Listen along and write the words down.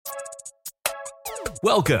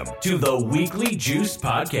Welcome to the Weekly Juice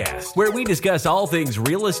Podcast, where we discuss all things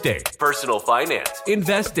real estate, personal finance,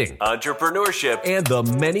 investing, entrepreneurship, and the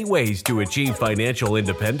many ways to achieve financial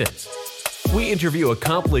independence. We interview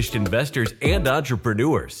accomplished investors and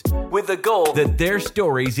entrepreneurs with the goal that their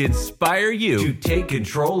stories inspire you to take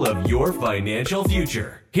control of your financial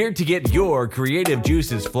future. Here to get your creative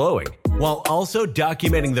juices flowing while also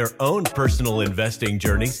documenting their own personal investing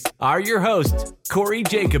journeys are your hosts, Corey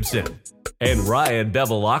Jacobson and Ryan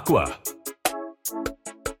Bevilacqua.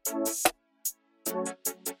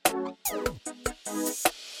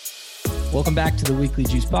 Welcome back to the Weekly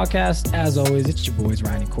Juice Podcast. As always, it's your boys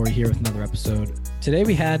Ryan and Corey here with another episode. Today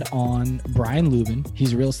we had on Brian Luebben.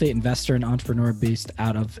 He's a real estate investor and entrepreneur based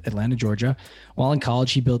out of Atlanta, Georgia. While in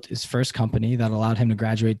college, he built his first company that allowed him to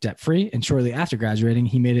graduate debt-free. And shortly after graduating,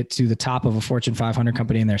 he made it to the top of a Fortune 500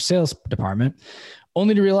 company in their sales department,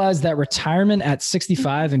 only to realize that retirement at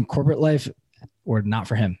 65 and corporate life were not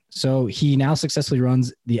for him. So he now successfully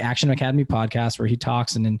runs the Action Academy podcast, where he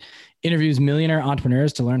talks and then interviews millionaire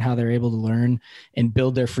entrepreneurs to learn how they're able to learn and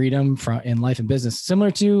build their freedom in life and business, similar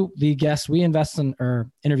to the guests we invest in or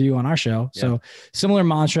interview on our show. Yeah. So similar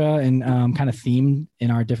mantra and kind of theme in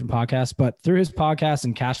our different podcasts, but through his podcast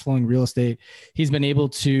and cash flowing real estate, he's been able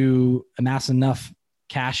to amass enough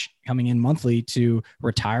cash coming in monthly to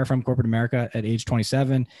retire from corporate America at age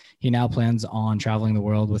 27. He now plans on traveling the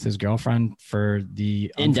world with his girlfriend for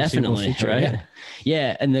the indefinitely, future. right?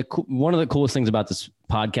 Yeah. And one of the coolest things about this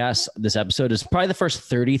podcast, this episode, is probably the first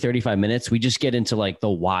 35 minutes. We just get into like the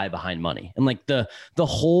why behind money and like the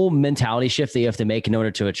whole mentality shift that you have to make in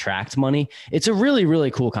order to attract money. It's a really,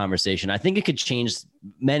 really cool conversation. I think it could change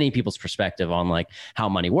many people's perspective on like how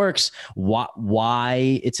money works,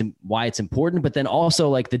 why it's important, but then also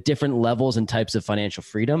like the different levels and types of financial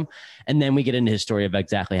freedom. And then we get into his story of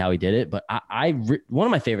exactly how he did it. But one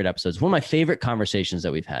of my favorite episodes, one of my favorite conversations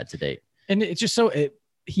that we've had to date. And it's just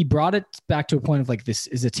he brought it back to a point of like, this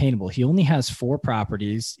is attainable. He only has 4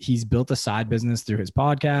 properties. He's built a side business through his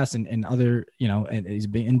podcast and other, and he's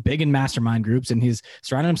been big in mastermind groups, and he's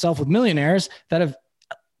surrounded himself with millionaires that have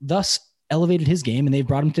thus elevated his game and they've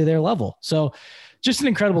brought him to their level. So just an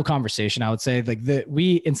incredible conversation. I would say like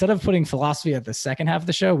we, instead of putting philosophy at the second half of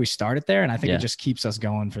the show, we started there, and I think it just keeps us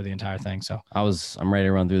going for the entire thing. So I'm ready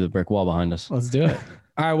to run through the brick wall behind us. Let's do it.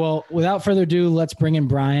 All right. Well, without further ado, let's bring in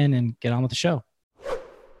Brian and get on with the show.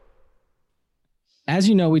 As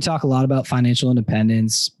you know, we talk a lot about financial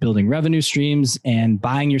independence, building revenue streams, and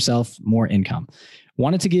buying yourself more income.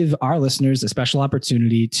 Wanted to give our listeners a special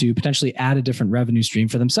opportunity to potentially add a different revenue stream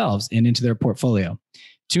for themselves and into their portfolio.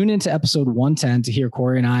 Tune into episode 110 to hear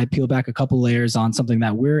Corey and I peel back a couple layers on something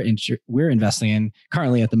that we're investing in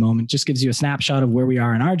currently at the moment. Just gives you a snapshot of where we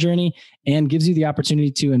are in our journey and gives you the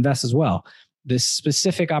opportunity to invest as well. This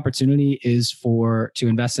specific opportunity is to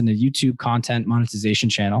invest in a YouTube content monetization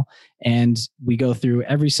channel. And we go through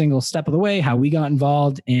every single step of the way, how we got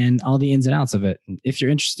involved and all the ins and outs of it. If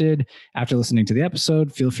you're interested, after listening to the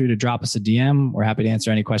episode, feel free to drop us a DM. We're happy to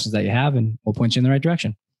answer any questions that you have, and we'll point you in the right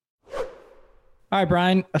direction. All right,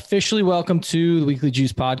 Brian, officially welcome to the Weekly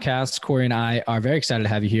Juice Podcast. Corey and I are very excited to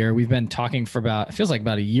have you here. We've been talking for it feels like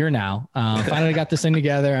about a year now. Finally got this thing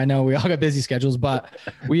together. I know we all got busy schedules, but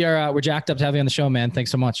we're jacked up to have you on the show, man.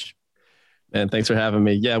 Thanks so much. Man, thanks for having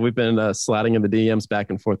me. Yeah, we've been sliding in the DMs back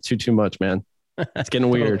and forth too much, man. It's getting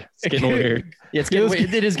weird. It's getting weird. Yeah,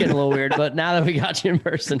 it is getting a little weird, but now that we got you in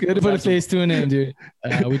person. Good to put a face to a name, dude.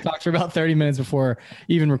 We talked for about 30 minutes before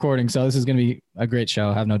even recording, so this is going to be a great show,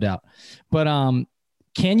 I have no doubt. But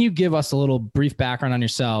can you give us a little brief background on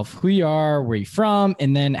yourself, who you are, where you're from,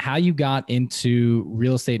 and then how you got into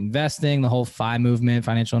real estate investing, the whole FI movement,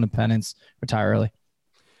 financial independence, retire early?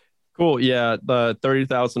 Cool. Yeah, the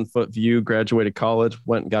 30,000 foot view, graduated college,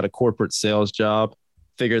 went and got a corporate sales job.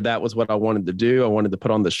 Figured that was what I wanted to do. I wanted to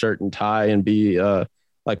put on the shirt and tie and be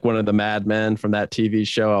like one of the madmen from that TV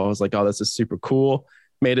show. I was like, oh, this is super cool.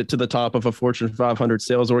 Made it to the top of a Fortune 500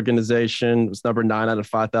 sales organization. It was number 9 out of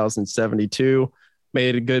 5,072.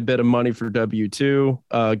 Made a good bit of money for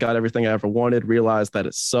W-2. Got everything I ever wanted. Realized that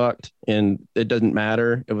it sucked and it didn't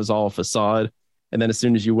matter. It was all facade. And then as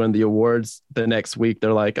soon as you win the awards, the next week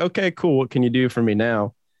they're like, okay, cool. What can you do for me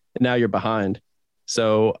now? And now you're behind.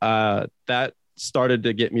 So that started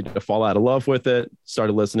to get me to fall out of love with it.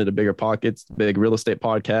 Started listening to Bigger Pockets, big real estate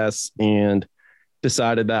podcasts, and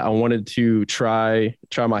decided that I wanted to try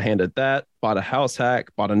my hand at that. Bought a house hack,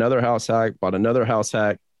 bought another house hack, bought another house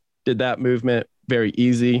hack. Did that movement. Very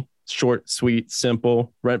easy, short, sweet,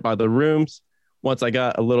 simple, rent by the rooms. Once I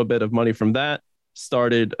got a little bit of money from that,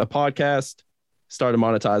 started a podcast, started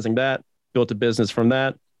monetizing that, built a business from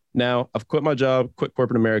that. Now I've quit my job, quit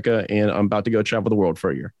corporate America, and I'm about to go travel the world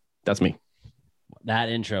for a year. That's me. That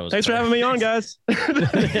intro. Thanks for having me on, guys. All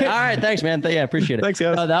right. Thanks, man. Yeah, appreciate it. Thanks,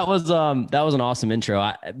 guys. That was an awesome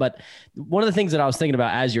intro. But one of the things that I was thinking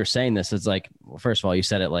about as you're saying this is like, well, first of all, you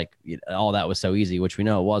said it like all that was so easy, which we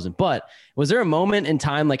know it wasn't. But was there a moment in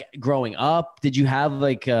time, like growing up, did you have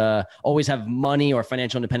like always have money or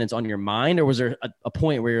financial independence on your mind? Or was there a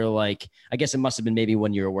point where you're like, I guess it must have been maybe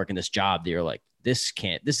when you were working this job that you're like, this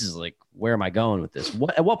is like, where am I going with this?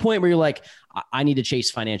 At what point were you like, I need to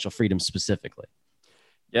chase financial freedom specifically?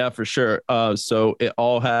 Yeah, for sure. So it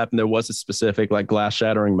all happened. There was a specific like glass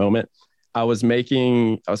shattering moment. I was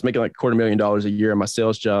making like $250,000 a year in my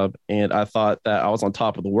sales job. And I thought that I was on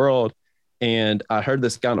top of the world. And I heard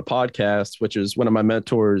this guy on a podcast, which is one of my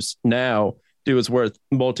mentors now. Dude was worth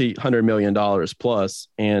multi-$100 million plus.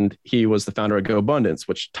 And he was the founder of GoBundance,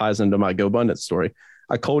 which ties into my GoBundance story.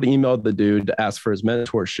 I cold emailed the dude to ask for his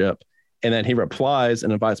mentorship. And then he replies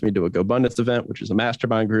and invites me to a GoBundance event, which is a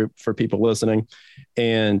mastermind group for people listening.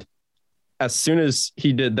 And as soon as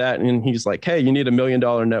he did that, and he's like, hey, you need $1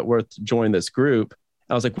 million net worth to join this group.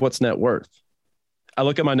 I was like, what's net worth? I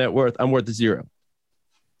look at my net worth, I'm worth 0.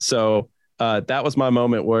 So that was my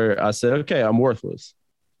moment where I said, okay, I'm worthless.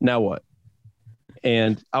 Now what?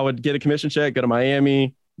 And I would get a commission check, go to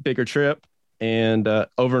Miami, bigger trip, and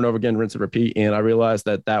over and over again, rinse and repeat. And I realized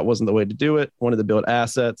that that wasn't the way to do it. I wanted to build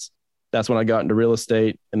assets. That's when I got into real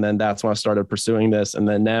estate. And then that's when I started pursuing this. And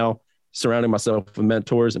then now surrounding myself with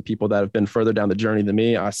mentors and people that have been further down the journey than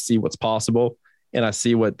me, I see what's possible and I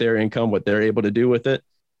see what their income, what they're able to do with it.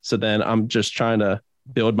 So then I'm just trying to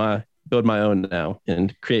build my own now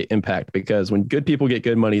and create impact, because when good people get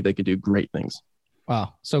good money, they can do great things.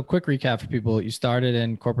 Wow. So quick recap for people. You started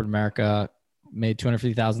in corporate America, made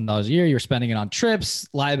 $250,000 a year. You're spending it on trips,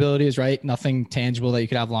 liabilities, right? Nothing tangible that you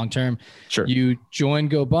could have long-term. Sure. You joined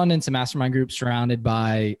GoBundance, a mastermind group surrounded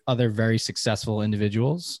by other very successful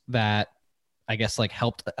individuals that I guess like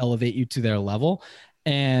helped elevate you to their level.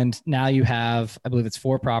 And now you have, I believe it's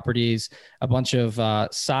 4 properties, a bunch of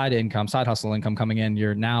side hustle income coming in.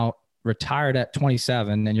 You're now retired at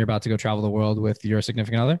 27 and you're about to go travel the world with your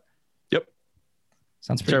significant other. Yep.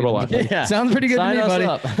 Sounds pretty terrible good. life. Yeah. Sounds pretty good to me,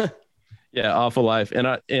 buddy. Yeah, awful life.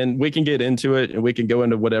 And we can get into it and we can go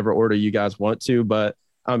into whatever order you guys want to, but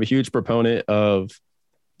I'm a huge proponent of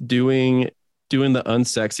doing the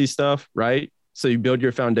unsexy stuff, right? So you build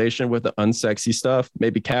your foundation with the unsexy stuff,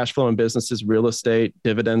 maybe cash flow in businesses, real estate,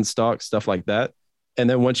 dividend stocks, stuff like that. And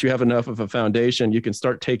then once you have enough of a foundation, you can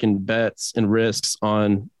start taking bets and risks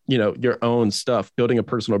on, your own stuff, building a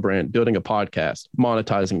personal brand, building a podcast,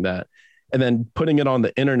 monetizing that. And then putting it on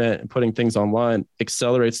the internet and putting things online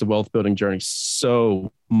accelerates the wealth building journey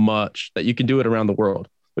so much that you can do it around the world,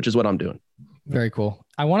 which is what I'm doing. Very cool.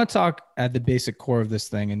 I want to talk at the basic core of this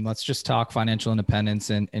thing, and let's just talk financial independence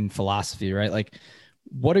and philosophy, right? Like,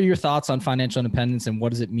 what are your thoughts on financial independence and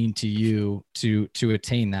what does it mean to you to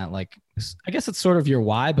attain that? Like, I guess it's sort of your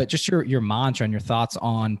why, but just your mantra and your thoughts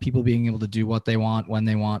on people being able to do what they want, when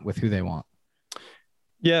they want, with who they want.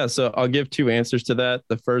 Yeah, so I'll give 2 answers to that.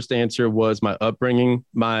 The first answer was my upbringing.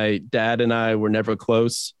 My dad and I were never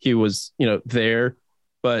close. He was, there,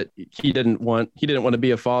 but he didn't want to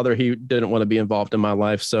be a father. He didn't want to be involved in my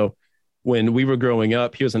life. So when we were growing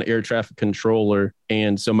up, he was an air traffic controller.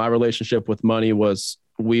 And so my relationship with money was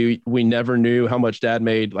we never knew how much dad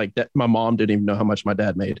made. Like that, my mom didn't even know how much my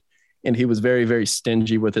dad made. And he was very, very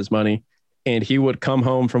stingy with his money. And he would come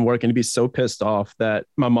home from work and he'd be so pissed off that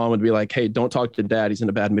my mom would be like, hey, don't talk to dad. He's in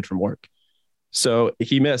a bad mood from work. So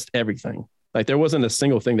he missed everything. Like there wasn't a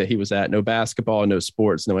single thing that he was at, no basketball, no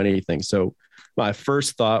sports, no anything. So my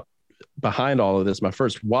first thought behind all of this, my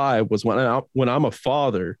first why was when I'm a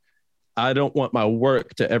father, I don't want my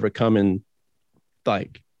work to ever come and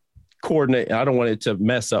like coordinate. I don't want it to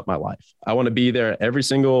mess up my life. I want to be there every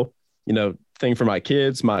single, thing for my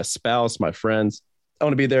kids, my spouse, my friends. I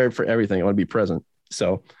want to be there for everything. I want to be present.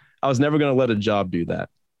 So I was never going to let a job do that.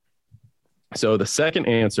 So the second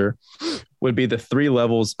answer would be the 3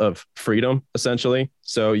 levels of freedom, essentially.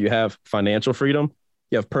 So you have financial freedom,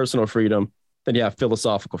 you have personal freedom, then you have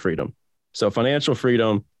philosophical freedom. So financial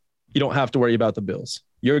freedom, you don't have to worry about the bills.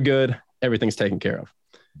 You're good. Everything's taken care of.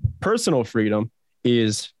 Personal freedom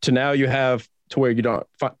is to now you have to where you don't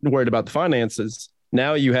worried about the finances.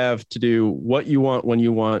 Now you have to do what you want, when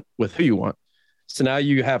you want, with who you want. So now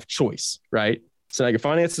you have choice, right? So now your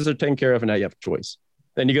finances are taken care of and now you have choice.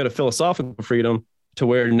 Then you go to philosophical freedom to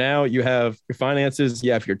where now you have your finances,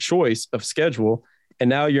 you have your choice of schedule. And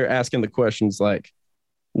now you're asking the questions like,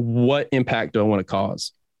 what impact do I want to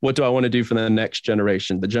cause? What do I want to do for the next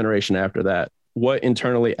generation, the generation after that? What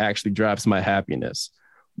internally actually drives my happiness?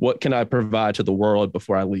 what can I provide to the world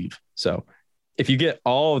before I leave? So if you get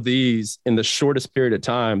all of these in the shortest period of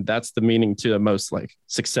time, that's the meaning to the most like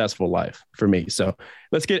successful life for me. So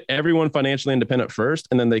let's get everyone financially independent first,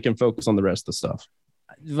 and then they can focus on the rest of the stuff.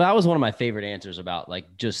 That was one of my favorite answers about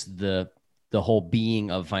like just the whole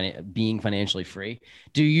being of being financially free.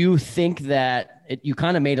 Do you think that you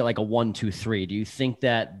kind of made it like a 1, 2, 3? Do you think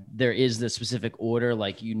that there is the specific order?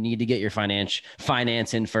 Like you need to get your finance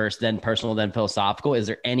in first, then personal, then philosophical. Is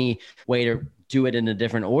there any way to do it in a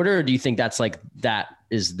different order? Or do you think that's like, that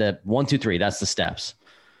is the 1, 2, 3, that's the steps?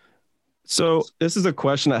 So this is a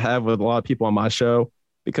question I have with a lot of people on my show,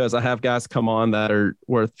 because I have guys come on that are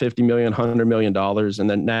worth 50 million, $100 million. And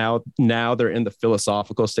then now they're in the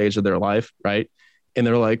philosophical stage of their life. Right. And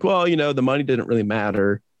they're like, well, the money didn't really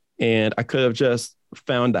matter. And I could have just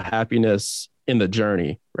found the happiness in the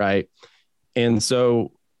journey. Right. And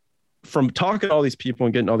so from talking to all these people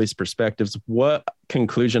and getting all these perspectives, what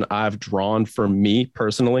conclusion I've drawn for me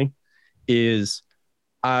personally is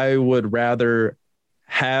I would rather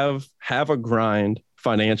have a grind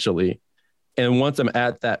financially. And once I'm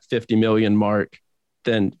at that 50 million mark,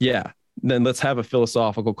 then let's have a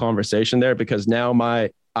philosophical conversation there, because now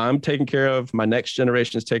I'm taken care of, my next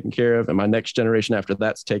generation is taken care of, and my next generation after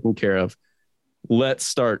that's taken care of. Let's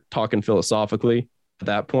start talking philosophically at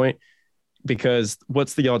that point, because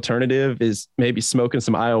what's the alternative is maybe smoking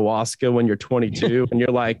some ayahuasca when you're 22 and you're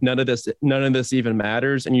like, none of this even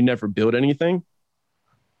matters, and you never build anything.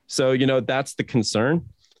 So, that's the concern.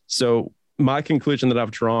 So my conclusion that I've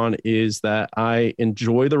drawn is that I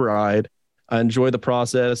enjoy the ride. I enjoy the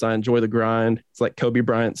process. I enjoy the grind. It's like Kobe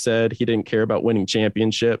Bryant said, he didn't care about winning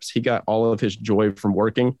championships. He got all of his joy from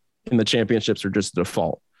working, and the championships are just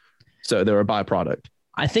default. So they're a byproduct.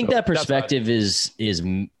 I think that perspective is,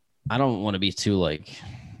 I don't want to be too like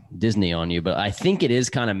Disney on you, but I think it is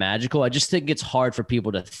kind of magical. I just think it's hard for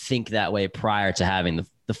people to think that way prior to having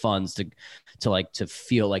the funds to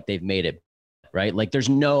feel like they've made it. Right? Like there's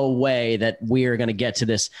no way that we're going to get to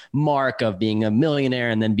this mark of being a millionaire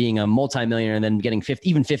and then being a multimillionaire and then getting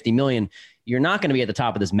 50 million. You're not going to be at the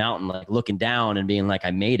top of this mountain, like looking down and being like,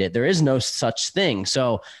 I made it. There is no such thing.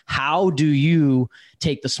 So how do you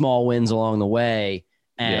take the small wins along the way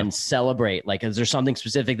and celebrate? Like, is there something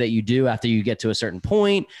specific that you do after you get to a certain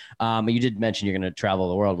point? You did mention you're going to travel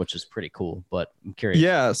the world, which is pretty cool, but I'm curious.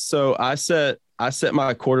 Yeah. So I set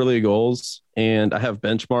my quarterly goals and I have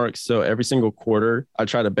benchmarks. So every single quarter I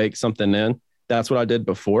try to bake something in. That's what I did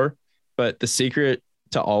before. But the secret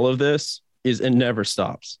to all of this is it never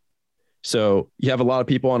stops. So you have a lot of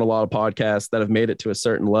people on a lot of podcasts that have made it to a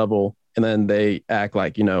certain level, and then they act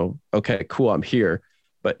like, okay, cool, I'm here,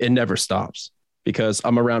 but it never stops, because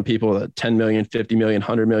I'm around people that 10 million, 50 million,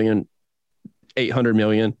 100 million, 800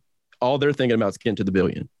 million. All they're thinking about is getting to the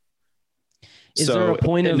billion. Is there a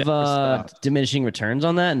point of diminishing returns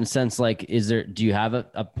on that? In the sense, like, do you have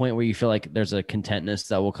a point where you feel like there's a contentness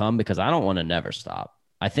that will come? Because I don't want to never stop.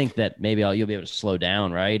 I think that maybe you'll be able to slow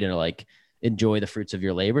down, right? And like enjoy the fruits of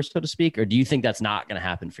your labor, so to speak. Or do you think that's not going to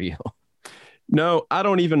happen for you? No, I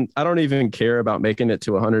don't even care about making it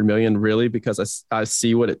to 100 million, really, because I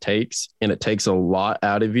see what it takes, and it takes a lot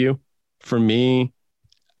out of you. For me,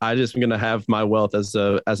 I just going to have my wealth as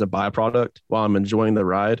a byproduct while I'm enjoying the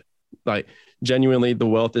ride. Like, genuinely, the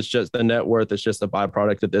wealth is just, the net worth is just a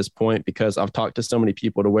byproduct at this point, because I've talked to so many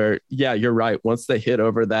people to where, yeah, you're right. Once they hit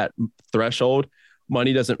over that threshold,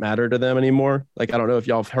 money doesn't matter to them anymore. Like, I don't know if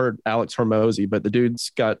y'all have heard Alex Hormozy, but the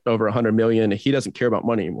dude's got over 100 million. He doesn't care about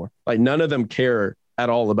money anymore. Like, none of them care at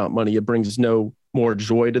all about money. It brings no more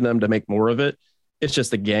joy to them to make more of it. It's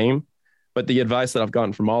just a game. But the advice that I've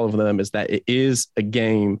gotten from all of them is that it is a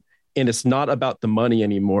game, and it's not about the money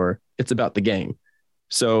anymore. It's about the game.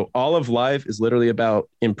 So all of life is literally about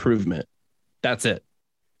improvement. That's it.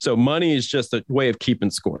 So money is just a way of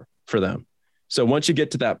keeping score for them. So once you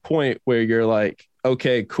get to that point where you're like,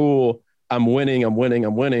 okay, cool, I'm winning.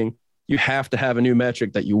 You have to have a new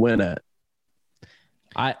metric that you win at.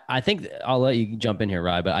 I think I'll let you jump in here,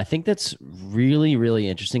 Rye, but I think that's really, really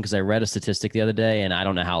interesting, because I read a statistic the other day, and I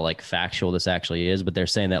don't know how like factual this actually is, but they're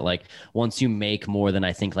saying that like once you make more than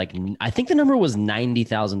I think the number was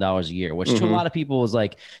 $90,000 a year, which to a lot of people was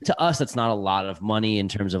like, to us, that's not a lot of money in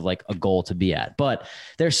terms of like a goal to be at. But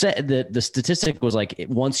they're saying the statistic was like,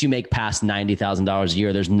 once you make past $90,000 a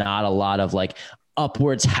year, there's not a lot of like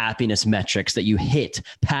upwards happiness metrics that you hit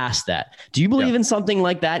past that. Do you believe in something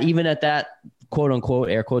like that, even at that quote unquote,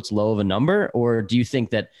 air quotes, low of a number? Or do you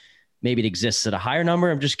think that maybe it exists at a higher number?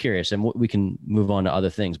 I'm just curious, and we can move on to other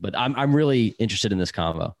things, but I'm really interested in this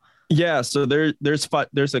convo. Yeah. So there's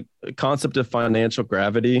a concept of financial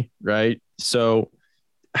gravity, right? So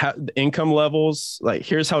the income levels, like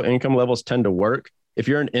here's how income levels tend to work. If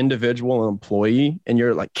you're an individual employee and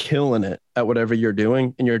you're like killing it at whatever you're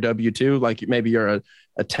doing in your W-2, like maybe you're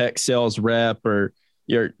a tech sales rep, or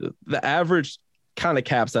the average kind of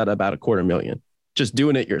caps out about $250,000 just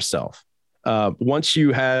doing it yourself. Once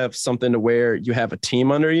you have something to where you have a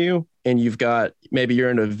team under you and maybe you're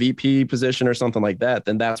in a VP position or something like that,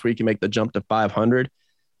 then that's where you can make the jump to 500.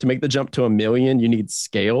 To make the jump to $1 million, you need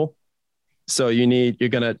scale. So you're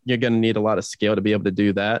gonna need a lot of scale to be able to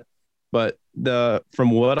do that. But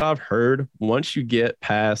from what I've heard, once you get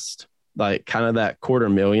past like kind of that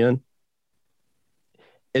 $250,000,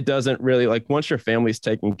 it doesn't really, like, once your family's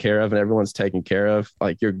taken care of and everyone's taken care of,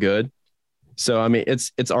 like, you're good. So I mean,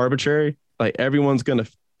 it's arbitrary. Like, everyone's gonna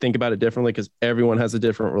think about it differently because everyone has a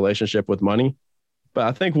different relationship with money. But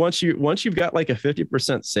I think once you've got like a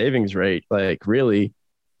 50% savings rate, like, really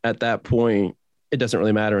at that point, it doesn't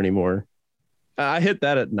really matter anymore. I hit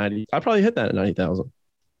that at 90. I probably hit that at 90,000.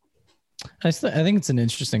 I think it's an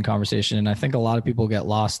interesting conversation. And I think a lot of people get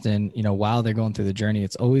lost in, while they're going through the journey,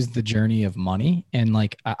 it's always the journey of money. And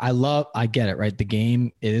like, I get it, right? The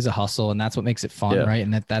game, it is a hustle, and that's what makes it fun. Yeah. Right.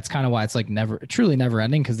 And that's kind of why it's like truly never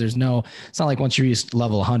ending. Cause it's not like once you reach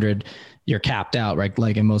level 100, you're capped out, right?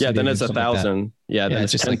 Like in most, then it's 1,000. Like then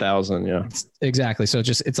it's just 10,000. Like, exactly. So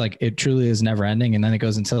it's like, it truly is never ending. And then it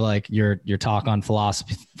goes into like your talk on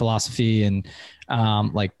philosophy and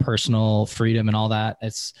like personal freedom and all that.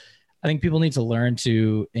 I think people need to learn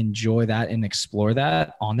to enjoy that and explore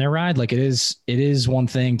that on their ride. Like, it is one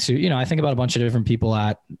thing to, I think about a bunch of different people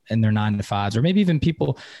in their 9-to-5s, or maybe even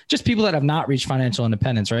people that have not reached financial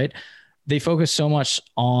independence, right? They focus so much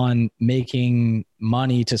on making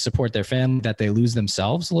money to support their family that they lose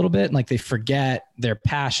themselves a little bit. And like, they forget their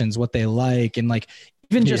passions, what they like. And like,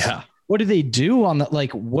 even just what do they do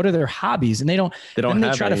what are their hobbies? And they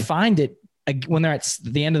try to find it when they're at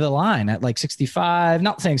the end of the line at like 65,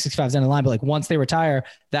 not saying 65 is the end of the line, but like once they retire,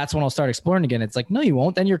 that's when I'll start exploring again. It's like, no, you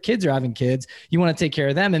won't. Then your kids are having kids. You want to take care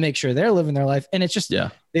of them and make sure they're living their life. And it's just,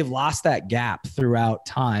 they've lost that gap throughout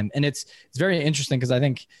time. And it's very interesting because I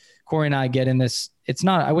think Corey and I get in this, it's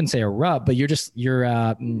not, I wouldn't say a rut, but you're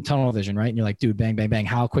tunnel vision, right? And you're like, dude, bang, bang, bang.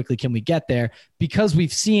 How quickly can we get there? Because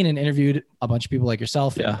we've seen and interviewed a bunch of people like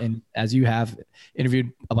yourself. And as you have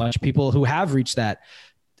interviewed a bunch of people who have reached that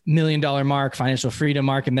 $1 million mark, financial freedom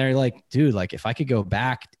mark. And they're like, dude, like, if I could go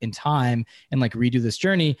back in time and like redo this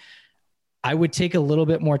journey, I would take a little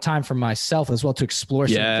bit more time for myself as well to explore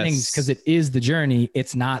some things, because it is the journey.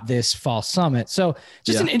 It's not this false summit. So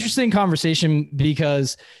just an interesting conversation,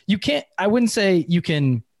 because I wouldn't say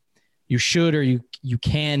you should, or you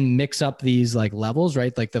can mix up these like levels,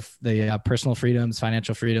 right? Like the personal freedoms,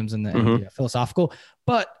 financial freedoms, and the philosophical,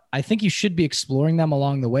 but I think you should be exploring them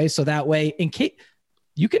along the way. So that way, in case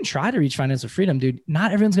you can try to reach financial freedom, dude,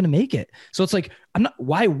 not everyone's going to make it. So it's like,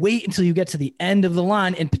 why wait until you get to the end of the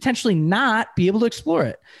line and potentially not be able to explore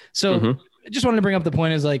it? So I just wanted to bring up the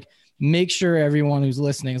point is like, make sure everyone who's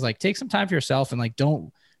listening is like, take some time for yourself and like,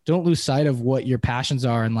 don't lose sight of what your passions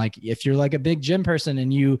are. And like, if you're like a big gym person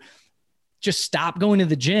and you just stop going to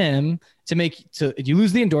the gym you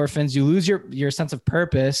lose the endorphins, you lose your sense of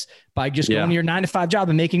purpose by just going to your 9-to-5 job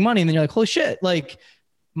and making money. And then you're like, holy shit, like,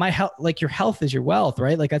 my health, like your health is your wealth,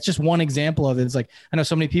 right? Like, that's just one example of it. It's like, I know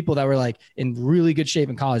so many people that were like in really good shape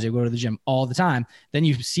in college. They go to the gym all the time. Then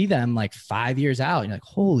you see them like 5 years out and you're like,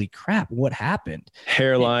 holy crap, what happened?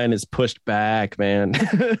 Hairline is pushed back, man.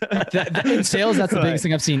 In sales, that's the biggest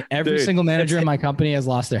thing I've seen. Every single manager in my company has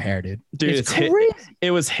lost their hair, dude. It's crazy.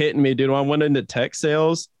 It was hitting me, dude. When I went into tech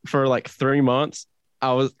sales for like 3 months,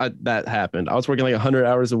 that happened. I was working like 100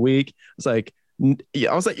 hours a week. It's like,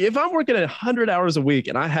 I was like, if I'm working 100 hours a week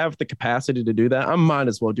and I have the capacity to do that, I might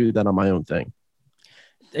as well do that on my own thing.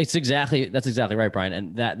 That's exactly right, Brian.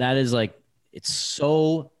 And that is like, it's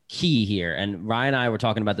so key here. And Ryan and I were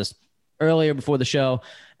talking about this earlier before the show.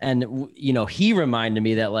 And, he reminded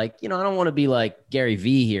me that like, I don't want to be like Gary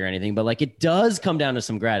V here or anything, but like, it does come down to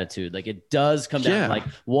some gratitude. Like, it does come down to like,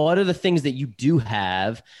 what are the things that you do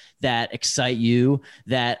have that excite you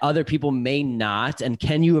that other people may not? And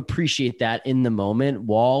can you appreciate that in the moment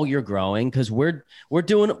while you're growing? Cause we're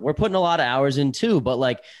putting a lot of hours in too, but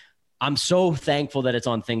like, I'm so thankful that it's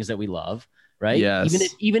on things that we love, right?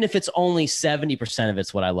 Yes. Even if it's only 70% of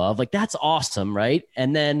it's what I love, like that's awesome. Right.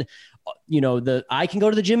 And then, I can go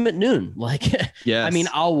to the gym at noon. Like, I mean,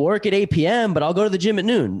 I'll work at 8 p.m., but I'll go to the gym at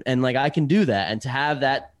noon, and like, I can do that. And to have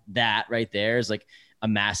that right there is like a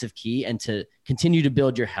massive key. And to continue to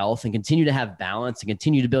build your health and continue to have balance and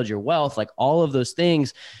continue to build your wealth, like all of those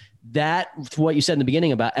things, that what you said in the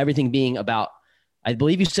beginning about everything being about, I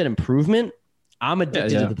believe you said improvement. I'm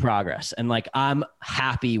addicted to the progress, and like, I'm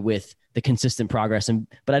happy with the consistent progress,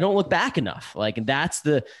 but I don't look back enough. Like, and that's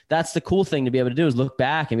the cool thing to be able to do, is look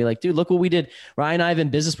back and be like, dude, look what we did. Ryan and I have been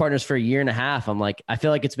business partners for a year and a half. I'm like, I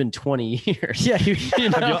feel like it's been 20 years. Yeah.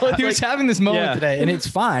 He was having this moment today, and it's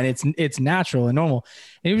fine. It's natural and normal.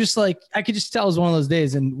 And he was just like, I could just tell it was one of those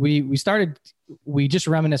days. And we just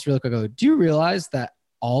reminisced really quick. Do you realize that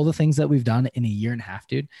all the things that we've done in a year and a half,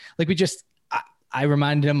 dude? Like, I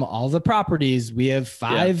reminded him all the properties. We have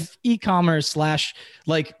 5 e-commerce /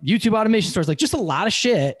 like YouTube automation stores, like just a lot of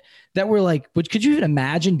shit that we're like, could you even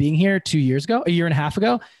imagine being here 2 years ago, a year and a half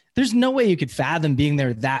ago? There's no way you could fathom being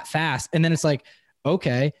there that fast. And then it's like,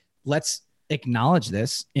 okay, let's acknowledge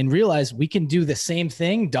this and realize we can do the same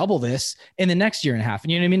thing, double this in the next year and a half.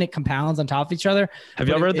 And you know what I mean? It compounds on top of each other. Have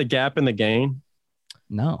you ever read The Gap and the Gain?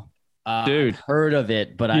 No. Dude, I've heard of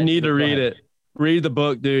it, but you need to read it. Read the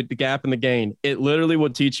book, dude. The Gap and the Gain. It literally will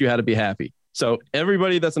teach you how to be happy. So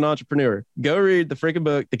everybody that's an entrepreneur, go read the freaking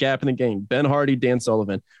book, The Gap and the Gain. Ben Hardy, Dan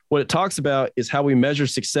Sullivan. What it talks about is how we measure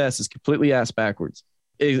success is completely ass backwards.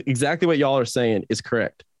 Exactly what y'all are saying is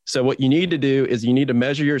correct. So what you need to do is you need to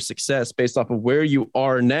measure your success based off of where you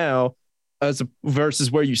are now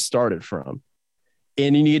versus where you started from.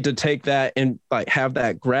 And you need to take that and like have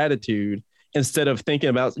that gratitude instead of thinking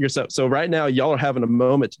about yourself. So right now, y'all are having a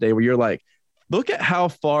moment today where you're like, look at how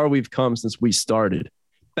far we've come since we started.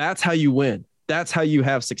 That's how you win. That's how you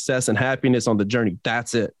have success and happiness on the journey.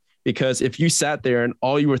 That's it. Because if you sat there and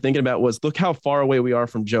all you were thinking about was, look how far away we are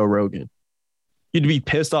from Joe Rogan, you'd be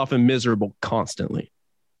pissed off and miserable constantly.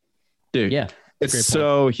 Dude, yeah, it's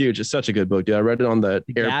so huge. It's such a good book, dude. I read it on the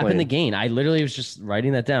airplane. Gap and the Gain. I literally was just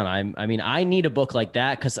writing that down. I mean, I need a book like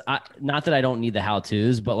that because not that I don't need the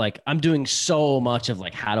how-tos, but like I'm doing so much of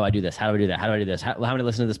like, how do I do this? How do I do that? How do I do this? How many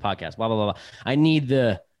listen to this podcast? Blah, blah, blah, blah. I need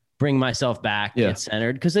the bring myself back, get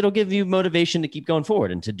centered, because it'll give you motivation to keep going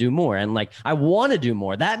forward and to do more. And like, I want to do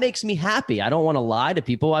more. That makes me happy. I don't want to lie to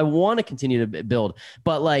people. I want to continue to build,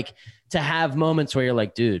 but like to have moments where you're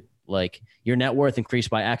like, dude, like your net worth increased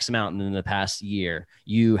by X amount in the past year.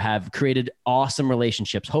 You have created awesome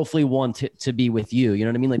relationships, hopefully one to be with you. You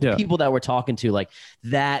know what I mean? Like the people that we're talking to, like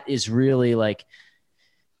that is really like,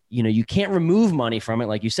 you know, you can't remove money from it,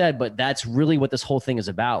 like you said, but that's really what this whole thing is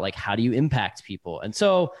about. Like, how do you impact people? And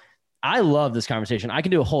so I love this conversation. I can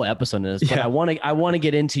do a whole episode on this, but I want to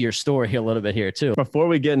get into your story here a little bit here too. Before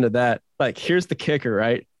we get into that, like, here's the kicker,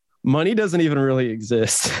 right? Money doesn't even really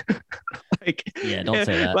exist. Don't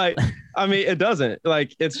say that. Like, I mean, it doesn't.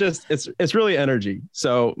 Like, it's just, it's really energy.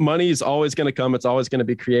 So money is always going to come. It's always going to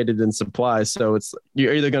be created in supply. So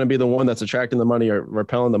you're either going to be the one that's attracting the money or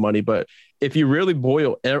repelling the money. But if you really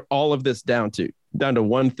boil all of this down to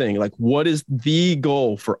one thing, like, what is the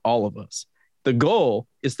goal for all of us? The goal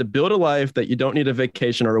is to build a life that you don't need a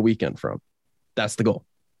vacation or a weekend from. That's the goal.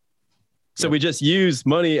 So we just use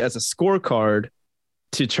money as a scorecard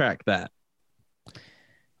to track that.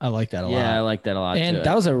 I like that a lot. Yeah, I like that a lot. And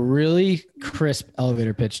that was a really crisp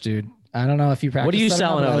elevator pitch, dude. I don't know if you practiced. What are you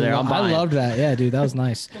selling over there? I loved that. Yeah, dude, that was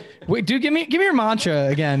nice. Wait, dude, give me your mantra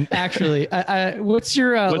again. Actually, what's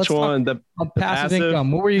your which one? The passive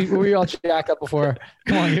income. What were you all jacked up before?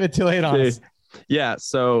 Come on, give it too late on us. Yeah.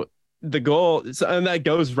 So the goal, and that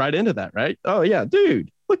goes right into that, right? Oh yeah,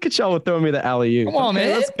 dude. Look at y'all throwing me the alley-oop. Come on, man.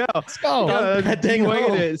 Let's go. Let's go. Dang wait,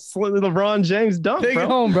 it's LeBron James dunk, Take it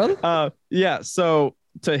home, brother. Yeah. So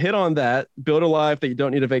to hit on that, build a life that you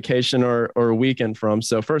don't need a vacation or a weekend from.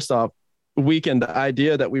 So first off, weekend, the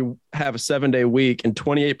idea that we have a 7-day week and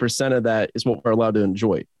 28% of that is what we're allowed to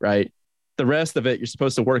enjoy, right? The rest of it, you're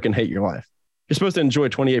supposed to work and hate your life. You're supposed to enjoy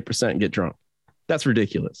 28% and get drunk. That's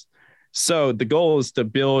ridiculous. So the goal is to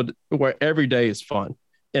build where every day is fun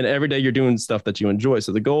and every day you're doing stuff that you enjoy.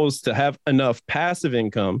 So the goal is to have enough passive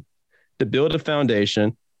income to build a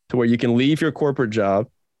foundation to where you can leave your corporate job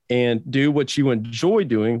and do what you enjoy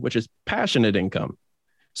doing, which is passionate income.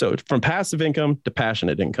 So from passive income to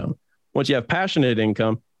passionate income. Once you have passionate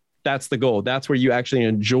income, that's the goal. That's where you actually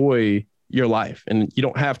enjoy your life. And you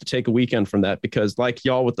don't have to take a weekend from that because like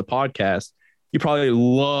y'all with the podcast, you probably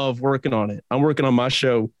love working on it. I'm working on my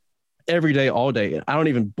show every day, all day. And I don't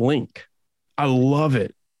even blink. I love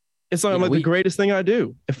it. It's like, the greatest thing I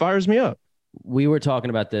do. It fires me up. We were talking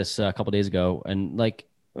about this a couple of days ago and like,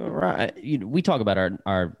 right, we talk about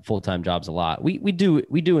our full-time jobs a lot. We do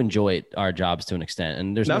enjoy our jobs to an extent.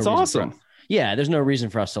 And that's awesome. There's no reason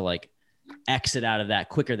for us to like exit out of that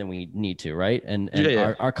quicker than we need to. Right. And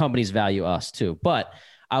our companies value us too. But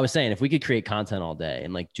I was saying, if we could create content all day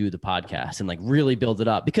and like do the podcast and like really build it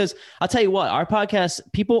up, because I'll tell you what, our podcast,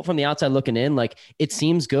 people from the outside looking in, like it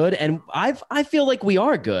seems good. And I feel like we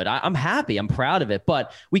are good. I'm happy. I'm proud of it,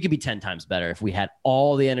 but we could be 10 times better if we had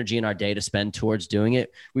all the energy in our day to spend towards doing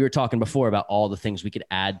it. We were talking before about all the things we could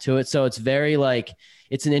add to it. So it's very like,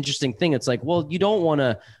 it's an interesting thing. It's like, well, you don't want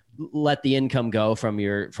to let the income go from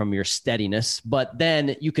your steadiness, but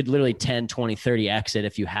then you could literally 10, 20, 30 exit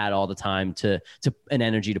if you had all the time to an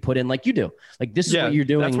energy to put in like you do. Like this is what you're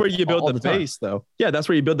doing. That's where you build the base though. Yeah. That's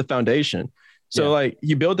where you build the foundation. So like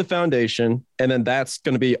you build the foundation and then that's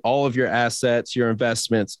going to be all of your assets, your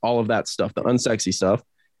investments, all of that stuff, the unsexy stuff.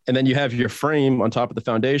 And then you have your frame on top of the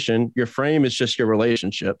foundation. Your frame is just your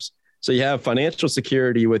relationships. So you have financial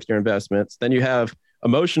security with your investments. Then you have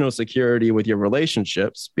emotional security with your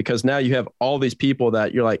relationships, because now you have all these people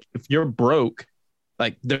that you're like, if you're broke,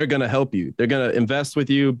 like they're going to help you. They're going to invest with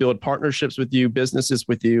you, build partnerships with you, businesses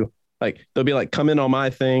with you. Like they'll be like, come in on my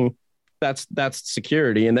thing. That's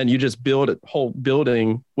security. And then you just build a whole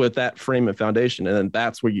building with that frame and foundation. And then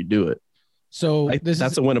that's where you do it. So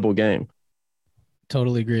that's a winnable game.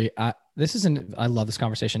 Totally agree. I love this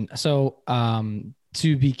conversation. So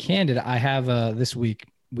to be candid, I have this week,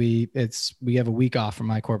 we have a week off from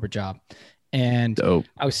my corporate job, and Dope.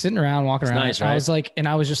 I was sitting around walking around. Nice, right? I was like, and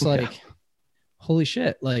I was just like, holy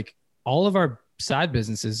shit. Like all of our side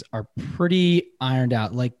businesses are pretty ironed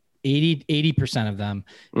out. Like 80% of them.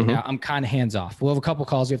 Now I'm kind of hands off. We'll have a couple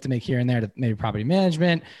calls we have to make here and there to maybe property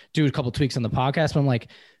management, do a couple tweaks on the podcast. But I'm like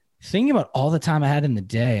thinking about all the time I had in the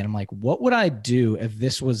day. And I'm like, what would I do if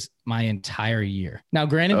this was my entire year? Now,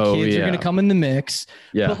 granted, kids are going to come in the mix,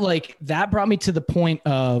 but like that brought me to the point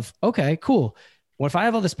of, okay, cool. What if I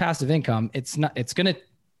have all this passive income?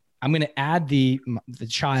 I'm going to add the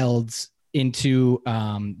child's into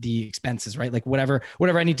the expenses, right? Like whatever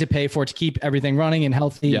I need to pay for to keep everything running and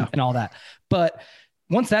healthy and all that. But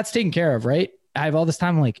once that's taken care of, right? I have all this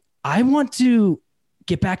time. I'm like, I want to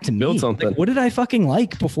get back to build something. Like, what did I fucking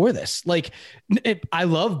like before this? Like I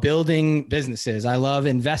love building businesses. I love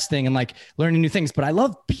investing and like learning new things, but I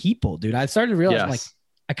love people, dude. I started to realize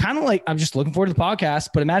I'm just looking forward to the podcast,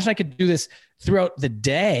 but imagine I could do this throughout the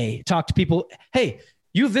day, talk to people. Hey,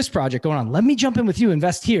 you have this project going on. Let me jump in with you,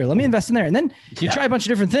 invest here. Let me invest in there. And then you try a bunch of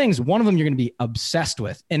different things. One of them you're going to be obsessed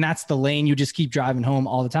with. And that's the lane you just keep driving home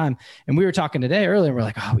all the time. And we were talking today earlier. We're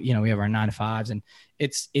like, oh, we have our 9 to 5s, and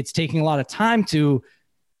it's taking a lot of time to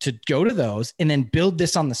go to those and then build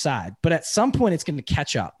this on the side. But at some point it's going to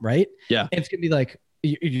catch up, right? Yeah. And it's going to be like,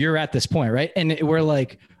 you're at this point, right? And we're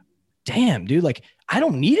like, damn, dude, like I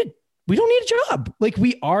don't need it. We don't need a job. Like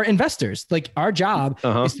we are investors. Like our job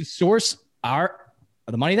is to source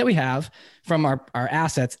the money that we have from our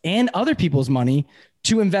assets and other people's money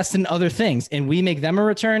to invest in other things. And we make them a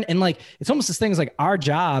return. And like, it's almost this thing is like our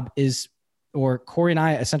job is, or Corey and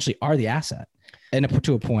I essentially are the asset. And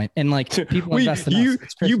to a point, and like people invest in us.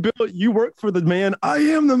 You work for the man. I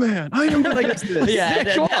am the man. I am like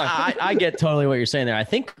I get totally what you're saying there. I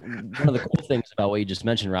think one of the cool things about what you just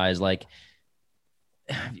mentioned, Rye, is like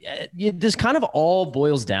this kind of all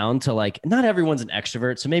boils down to like, not everyone's an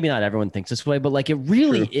extrovert, so maybe not everyone thinks this way, but like it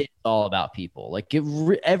really is all about people. Like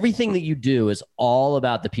everything that you do is all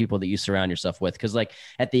about the people that you surround yourself with. Because like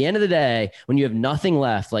at the end of the day, when you have nothing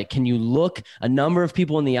left, like can you look a number of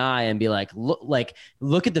people in the eye and be like,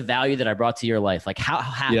 look at the value that I brought to your life? Like how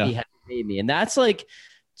happy have you made me? And that's like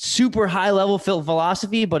super high level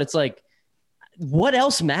philosophy, but it's like, what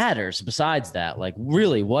else matters besides that? Like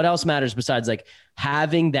really, what else matters besides like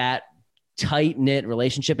having that tight knit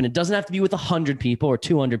relationship? And it doesn't have to be with 100 people or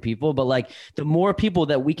 200 people, but like the more people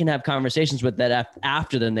that we can have conversations with that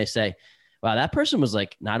after them, they say, wow, that person was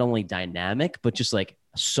like not only dynamic, but just like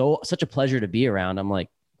such a pleasure to be around. I'm like,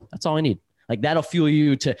 that's all I need. Like that'll fuel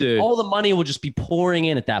you to all the money will just be pouring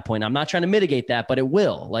in at that point. I'm not trying to mitigate that, but it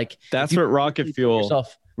will. Like that's what rocket fuel.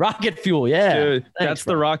 Rocket fuel, yeah. Dude, that's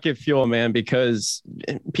the rocket fuel, man, because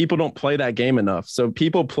people don't play that game enough. So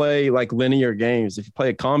people play like linear games. If you play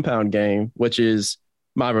a compound game, which is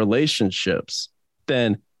my relationships,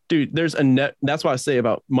 then dude, there's a net. That's what I say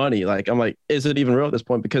about money. Like, I'm like, is it even real at this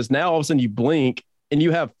point? Because now all of a sudden you blink and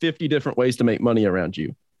you have 50 different ways to make money around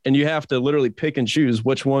you. And you have to literally pick and choose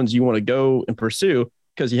which ones you want to go and pursue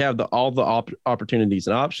because you have all the opportunities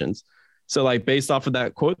and options. So like based off of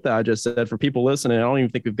that quote that I just said, for people listening, I don't even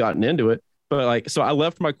think we've gotten into it, but like, so I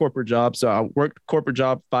left my corporate job. So I worked corporate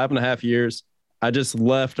job 5.5 years. I just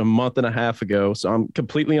left a month and a half ago. So I'm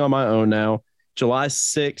completely on my own now. July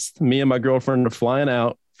 6th, me and my girlfriend are flying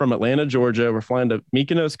out from Atlanta, Georgia. We're flying to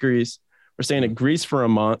Mykonos, Greece. We're staying in Greece for a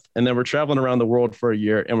month, and then we're traveling around the world for a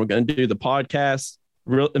year, and we're going to do the podcast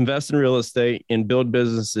invest in real estate and build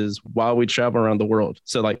businesses while we travel around the world.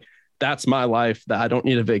 So like, that's my life that I don't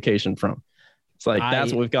need a vacation from. It's like,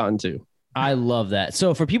 that's what we've gotten to. I love that.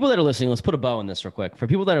 So for people that are listening, let's put a bow on this real quick. For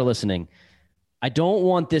people that are listening, I don't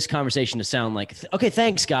want this conversation to sound like, okay,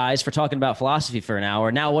 thanks guys for talking about philosophy for an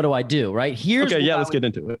hour. Now what do I do? Right? Let's get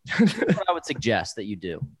into it. Here's what I would suggest that you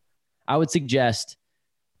do. I would suggest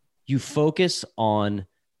you focus on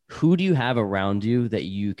who do you have around you that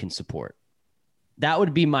you can support. That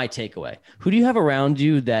would be my takeaway. Who do you have around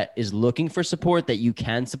you that is looking for support, that you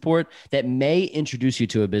can support, that may introduce you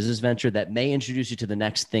to a business venture, that may introduce you to the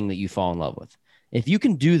next thing that you fall in love with? If you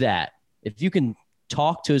can do that, if you can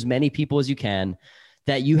talk to as many people as you can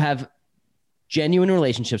that you have genuine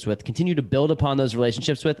relationships with, continue to build upon those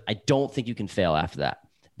relationships with, I don't think you can fail after that.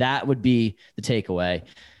 That would be the takeaway.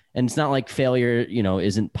 And it's not like failure,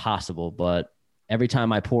 isn't possible, but every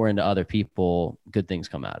time I pour into other people, good things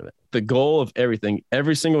come out of it. The goal of everything,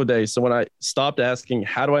 every single day. So when I stopped asking,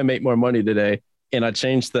 how do I make more money today? And I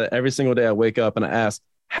changed every single day I wake up and I ask,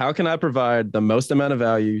 how can I provide the most amount of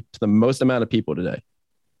value to the most amount of people today?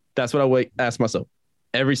 That's what I ask myself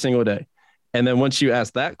every single day. And then once you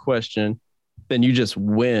ask that question, then you just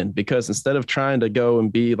win, because instead of trying to go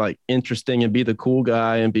and be like interesting and be the cool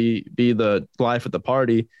guy and be the life at the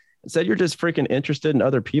party, instead you're just freaking interested in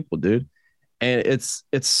other people, dude. And it's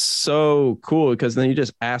so cool because then you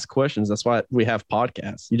just ask questions. That's why we have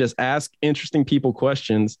podcasts. You just ask interesting people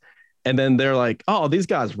questions, and then they're like, "Oh, these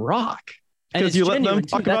guys rock," because you let them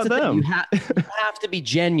talk about them. You have to be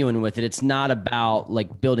genuine with it. It's not about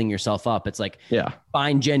like building yourself up. It's like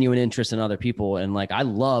find genuine interest in other people, and like I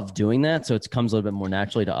love doing that, so it comes a little bit more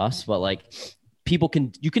naturally to us. But like you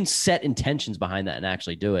can set intentions behind that and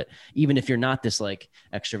actually do it, even if you're not this like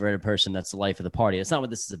extroverted person that's the life of the party. That's not what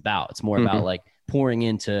this is about. It's more about like pouring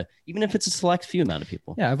into, even if it's a select few amount of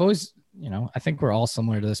people. Yeah, I've always, I think we're all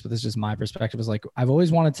similar to this, but this is just my perspective. Is like I've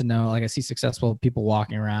always wanted to know, like I see successful people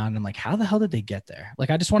walking around and I'm like, how the hell did they get there? Like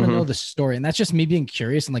I just want to know the story. And that's just me being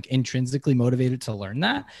curious and like intrinsically motivated to learn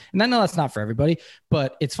that. And I know that's not for everybody,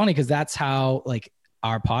 but it's funny because that's how like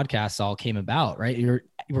our podcasts all came about, right?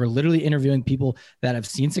 We're literally interviewing people that have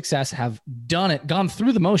seen success, have done it, gone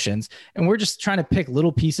through the motions. And we're just trying to pick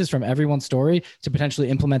little pieces from everyone's story to potentially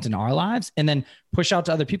implement in our lives and then push out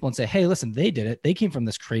to other people and say, hey, listen, they did it. They came from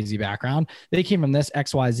this crazy background. They came from this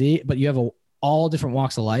XYZ, but you have all different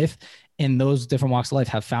walks of life, and those different walks of life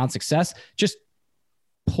have found success. Just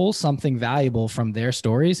pull something valuable from their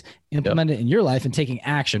stories, implement it in your life, and taking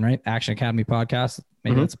action, right? Action Academy podcast.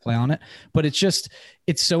 Maybe that's a play on it, but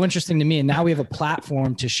it's so interesting to me. And now we have a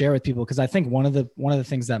platform to share with people. Cause I think one of the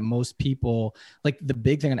things that most people, like the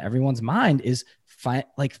big thing on everyone's mind is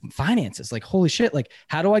finances. Like, holy shit. Like,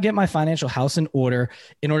 how do I get my financial house in order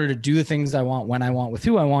to do the things I want, when I want, with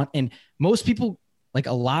who I want? And most people, like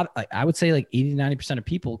I would say like 80-90% of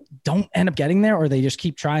people don't end up getting there, or they just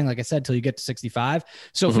keep trying, like I said, till you get to 65.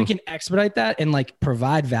 So if we can expedite that and like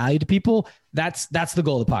provide value to people, that's the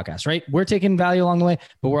goal of the podcast, right? We're taking value along the way,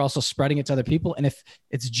 but we're also spreading it to other people. And if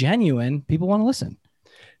it's genuine, people want to listen.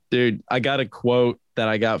 Dude, I got a quote that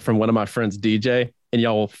I got from one of my friends, DJ, and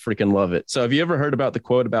y'all will freaking love it. So have you ever heard about the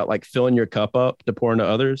quote about like filling your cup up to pour into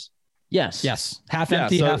others? Yes. Half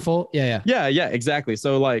empty, half full. Yeah, exactly.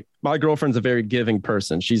 So like my girlfriend's a very giving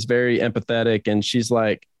person. She's very empathetic, and she's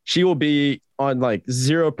like, she will be on like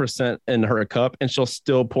 0% in her cup and she'll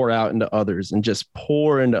still pour out into others and just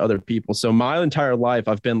pour into other people. So my entire life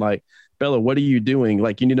I've been like, Bella, what are you doing?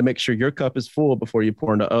 Like, you need to make sure your cup is full before you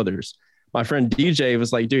pour into others. My friend DJ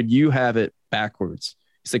was like, dude, you have it backwards.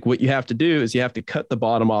 He's like, what you have to do is you have to cut the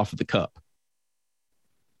bottom off of the cup.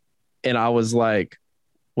 And I was like,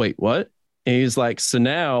 wait, what? And he's like, so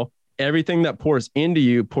now everything that pours into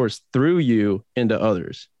you pours through you into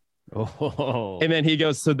others. Oh. And then he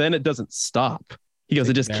goes, so then it doesn't stop. He goes,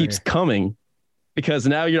 it just keeps coming, because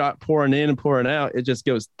now you're not pouring in and pouring out. It just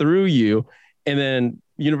goes through you. And then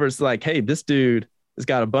universe is like, hey, this dude has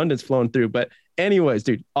got abundance flowing through. But anyways,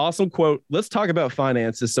 dude, awesome quote. Let's talk about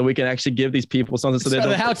finances so we can actually give these people something. So they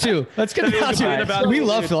don't. How to. Let's get how to. We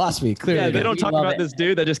love philosophy. Clearly, yeah, they don't talk about this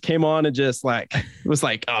dude that just came on and just like was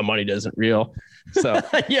like, oh, money isn't real. So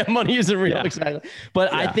yeah, money isn't real. Yeah. Exactly.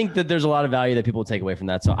 But I think that there's a lot of value that people take away from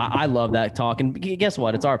that. So I love that talk. And guess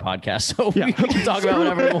what? It's our podcast, so we can talk about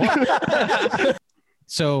whatever we want.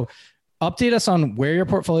 So update us on where your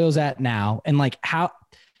portfolio is at now, and like how,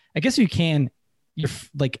 I guess you can, you're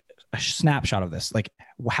like a snapshot of this, like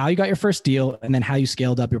how you got your first deal and then how you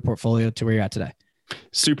scaled up your portfolio to where you're at today.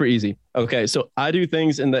 Super easy. Okay. So I do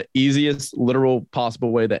things in the easiest, literal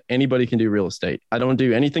possible way that anybody can do real estate. I don't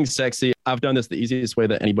do anything sexy. I've done this the easiest way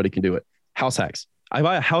that anybody can do it. House hacks. I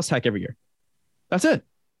buy a house hack every year. That's it.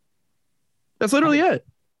 That's literally it.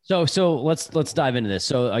 So let's dive into this.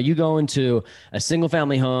 So are you going to a single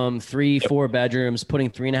family home, 4 bedrooms, putting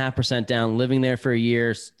 3.5% down, living there for a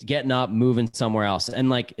year, getting up, moving somewhere else? And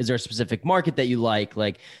like, is there a specific market that you like?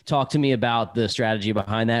 Like, talk to me about the strategy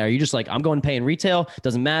behind that. Are you just like, I'm going to pay in retail,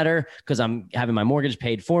 doesn't matter because I'm having my mortgage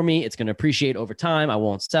paid for me. It's going to appreciate over time. I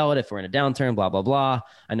won't sell it if we're in a downturn, blah, blah, blah.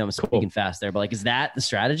 I know I'm speaking fast there, but like, is that the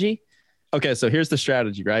strategy? Okay. So here's the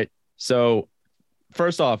strategy, right? So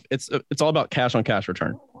first off, it's all about cash on cash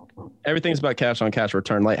return. Everything's about cash on cash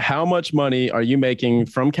return. Like, how much money are you making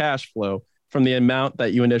from cash flow from the amount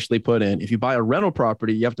that you initially put in? If you buy a rental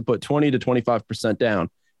property, you have to put 20 to 25% down.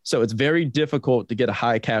 So it's very difficult to get a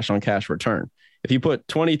high cash on cash return. If you put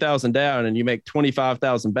 20,000 down and you make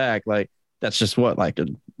 25,000 back, like that's just what,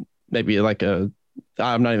 I'm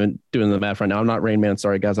not even doing the math right now. I'm not Rain Man.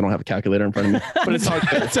 Sorry guys. I don't have a calculator in front of me, but it's not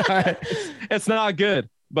good. It's all right. It's not good.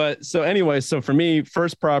 But so anyway, so for me,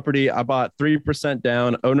 first property, I bought 3%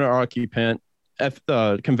 down, owner occupant,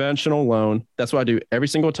 conventional loan. That's what I do every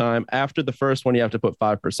single time. After the first one, you have to put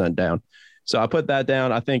 5% down. So I put that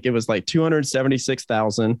down. I think it was like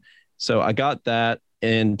 276,000. So I got that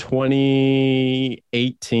in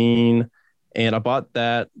 2018 and I bought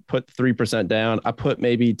that, put 3% down. I put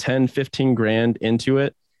maybe 10, 15 grand into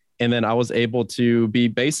it. And then I was able to be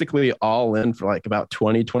basically all in for like about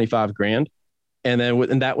 20, 25 grand. And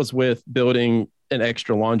that was with building an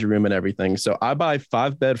extra laundry room and everything. So I buy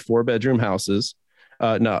 5-bed, 4-bedroom houses.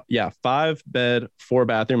 5-bed,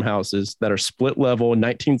 4-bathroom houses that are split level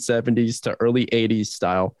 1970s to early 80s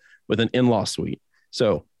style with an in-law suite.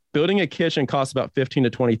 So building a kitchen costs about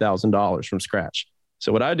 $15,000 to $20,000 from scratch.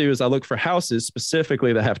 So what I do is I look for houses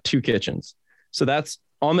specifically that have 2 kitchens. So that's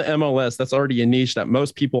on the MLS. That's already a niche that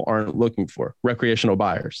most people aren't looking for. Recreational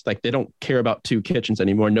buyers, like they don't care about 2 kitchens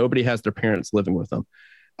anymore. Nobody has their parents living with them.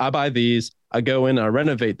 I buy these, I go in, I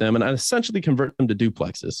renovate them, and I essentially convert them to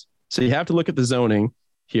duplexes. So you have to look at the zoning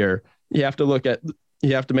here. You have to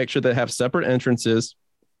make sure they have separate entrances.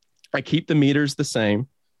 I keep the meters the same.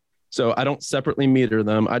 So I don't separately meter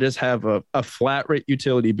them. I just have a flat rate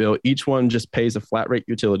utility bill. Each one just pays a flat rate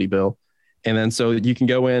utility bill. And then so you can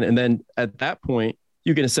go in, and then at that point,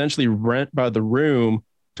 you can essentially rent by the room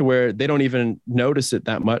to where they don't even notice it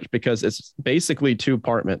that much because it's basically 2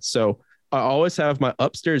 apartments. So I always have my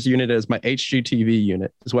upstairs unit as my HGTV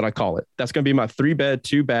unit is what I call it. That's going to be my 3-bed,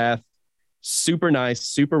 2-bath, super nice,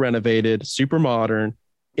 super renovated, super modern.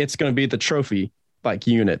 It's going to be the trophy like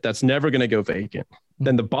unit that's never going to go vacant.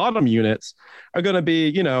 Then the bottom units are going to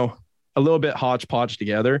be, a little bit hodgepodge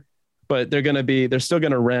together, but they're still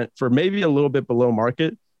going to rent for maybe a little bit below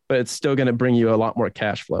market, but it's still going to bring you a lot more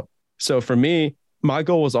cash flow. So for me, my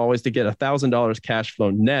goal was always to get $1,000 cash flow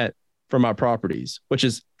net for my properties, which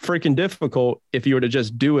is freaking difficult if you were to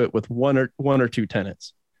just do it with one or 2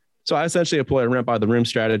 tenants. So I essentially employ a rent by the room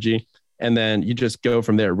strategy, and then you just go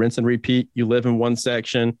from there, rinse and repeat. You live in one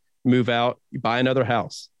section, move out, you buy another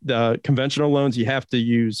house. The conventional loans, you have to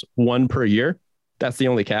use 1 per year. That's the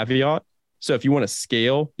only caveat. So if you want to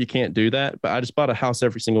scale, you can't do that. But I just bought a house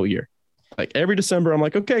every single year. Like every December, I'm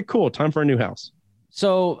like, okay, cool. Time for a new house.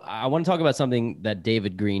 So I want to talk about something that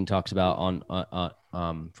David Green talks about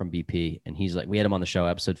from BP. And he's like, we had him on the show,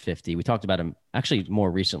 episode 50. We talked about him actually more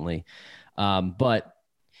recently. But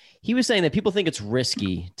he was saying that people think it's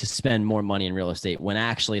risky to spend more money in real estate when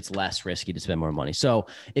actually it's less risky to spend more money. So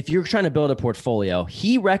if you're trying to build a portfolio,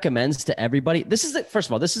 he recommends to everybody, first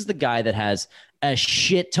of all, this is the guy that has a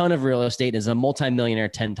shit ton of real estate and is a multimillionaire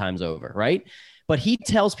 10 times over, right? But he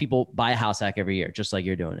tells people buy a house hack every year, just like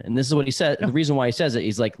you're doing it. And this is what he said. Yeah. The reason why he says it,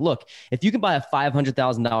 he's like, look, if you can buy a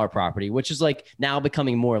 $500,000 property, which is like now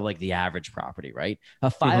becoming more like the average property, right? A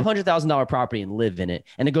 $500,000 property and live in it,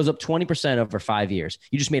 and it goes up 20% over 5 years,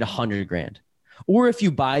 you just made $100 grand. Or if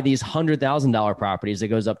you buy these $100,000 properties, it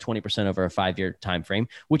goes up 20% over a 5-year time frame,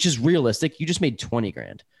 which is realistic. You just made 20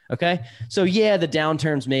 grand. Okay. So yeah, the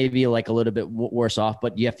downturns may be like a little bit worse off,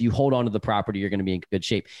 but if you hold on to the property, you're going to be in good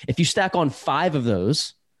shape. If you stack on 5 of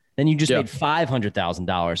those, then you just made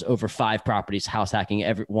 $500,000 over 5 properties, house hacking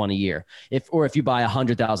every one a year. If you buy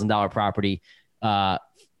 $100,000 property,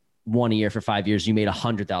 1 a year for 5 years, you made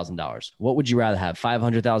 $100,000. What would you rather have?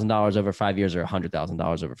 $500,000 over 5 years or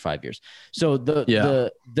 $100,000 over 5 years? So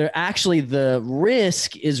the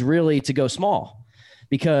risk is really to go small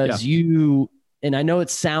because and I know it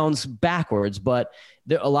sounds backwards, but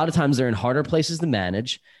a lot of times they're in harder places to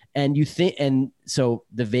manage. And so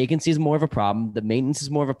the vacancy is more of a problem. The maintenance is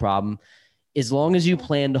more of a problem. As long as you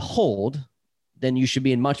plan to hold, then you should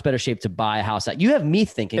be in much better shape to buy a house. You have me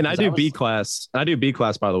thinking. And I do B class. I do B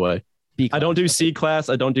class, by the way. I don't do C class.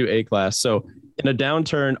 I don't do A class. So in a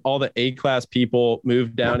downturn, all the A-class people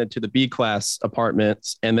move down into the B-class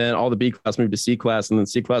apartments, and then all the B-class move to C-class, and then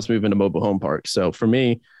C-class move into mobile home parks. So for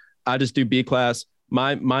me, I just do B-class.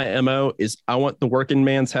 My MO is I want the working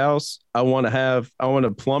man's house. I want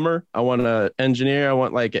a plumber. I want an engineer. I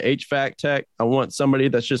want like an HVAC tech. I want somebody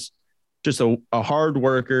that's just a hard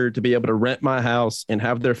worker to be able to rent my house and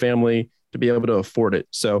have their family to be able to afford it.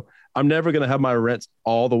 So I'm never going to have my rents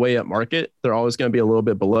all the way at market. They're always going to be a little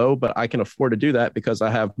bit below, but I can afford to do that because I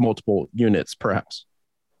have multiple units per house.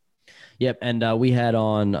 Yep. And we had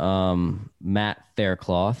on Matt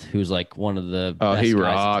Faircloth, who's like one of the best he guys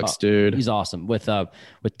rocks, dude. He's awesome with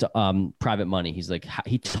private money. He's like,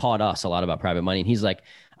 he taught us a lot about private money. And he's like,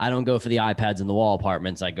 I don't go for the iPads in the wall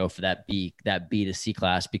apartments. I go for that B to C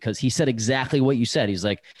class, because he said exactly what you said. He's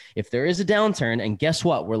like, if there is a downturn, and guess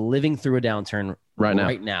what? We're living through a downturn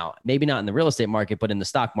right now. Maybe not in the real estate market, but in the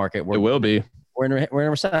stock market, it will be. We're in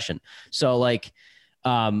a recession. So like,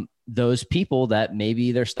 those people that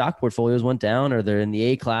maybe their stock portfolios went down, or they're in the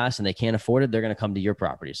A class and they can't afford it, they're going to come to your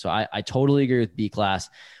property. So I totally agree with B class.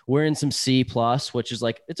 We're in some C plus, which is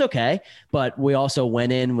like, it's okay. But we also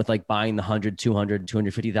went in with like buying the $100,000, $200,000,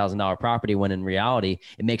 $250,000 property, when in reality,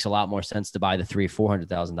 it makes a lot more sense to buy the $300,000,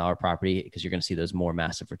 $400,000 property, because you're going to see those more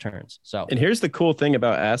massive returns. So, and here's the cool thing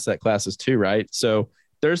about asset classes too, right? So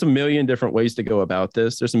there's a million different ways to go about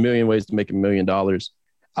this. There's a million ways to make $1 million. I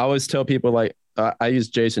always tell people, like, I use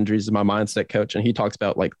Jason Drees as my mindset coach, and he talks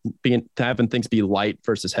about like having things be light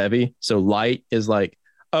versus heavy. So light is like,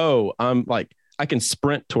 oh, I'm like, I can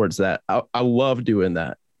sprint towards that. I love doing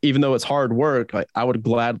that. Even though it's hard work, like I would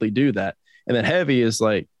gladly do that. And then heavy is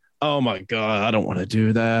like, oh my God, I don't want to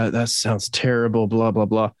do that. That sounds terrible, blah, blah,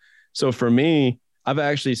 blah. So for me, I've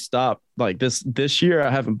actually stopped like this year. I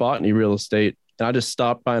haven't bought any real estate, and I just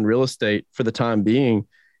stopped buying real estate for the time being.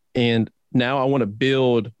 And now I want to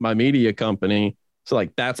build my media company. So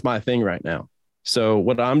like, that's my thing right now. So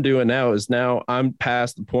what I'm doing now is I'm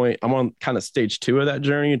past the point. I'm on kind of stage 2 of that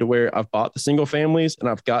journey, to where I've bought the single families and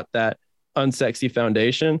I've got that unsexy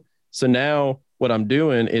foundation. So now what I'm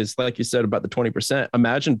doing is, like you said about the 20%,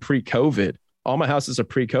 imagine pre-COVID, all my houses are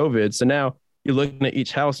pre-COVID. So now you're looking at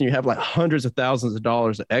each house and you have like hundreds of thousands of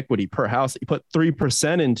dollars of equity per house that you put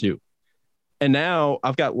 3% into. And now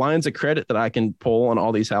I've got lines of credit that I can pull on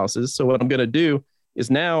all these houses. So what I'm going to do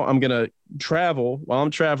is now I'm going to travel. While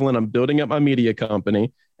I'm traveling, I'm building up my media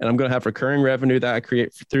company, and I'm going to have recurring revenue that I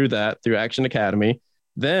create through Action Academy.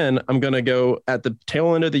 Then I'm going to go at the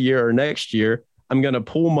tail end of the year or next year, I'm going to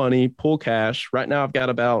pull cash. Right now I've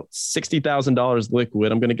got about $60,000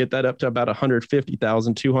 liquid. I'm going to get that up to about $150,000,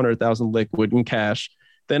 $200,000 liquid in cash.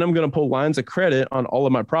 Then I'm going to pull lines of credit on all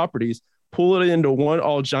of my properties, pull it into one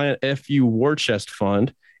all giant FU war chest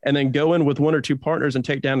fund, and then go in with 1 or 2 partners and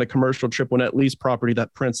take down the commercial triple net lease property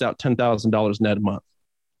that prints out $10,000 net a month.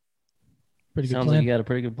 Pretty good. Sounds plan. Like you got a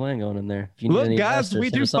pretty good plan going in there. Look, guys, we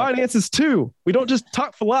do finances too. We don't just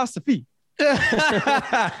talk philosophy.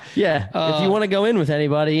 Yeah. If you want to go in with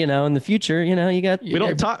anybody, in the future, you got. We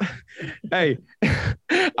don't talk. Hey,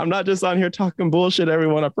 I'm not just on here talking bullshit,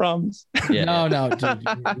 everyone. I promise. Yeah. No, dude,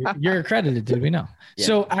 you're accredited, dude. We know. Yeah.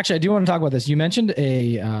 So actually, I do want to talk about this. You mentioned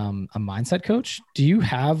a mindset coach. Do you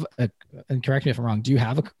have and correct me if I'm wrong, do you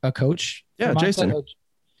have a coach? Yeah, Jason. Coach?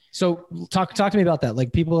 So talk to me about that.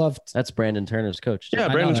 Like, people have. That's Brandon Turner's coach. Yeah,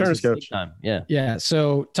 Brandon Turner's coach. Yeah. Yeah.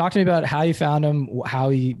 So talk to me about how you found him, how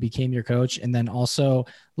he became your coach, and then also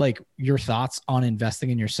like your thoughts on investing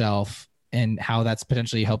in yourself and how that's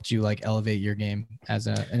potentially helped you like elevate your game as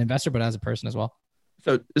an investor, but as a person as well.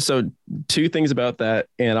 So 2 things about that,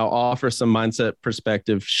 and I'll offer some mindset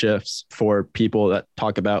perspective shifts for people that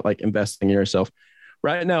talk about like investing in yourself.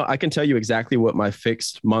 Right now, I can tell you exactly what my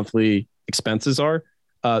fixed monthly expenses are.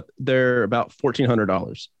 They're about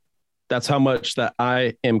 $1,400. That's how much that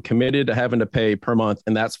I am committed to having to pay per month.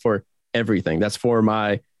 And that's for everything. That's for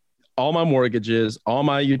all my mortgages, all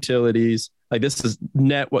my utilities. Like, this is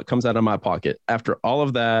net what comes out of my pocket. After all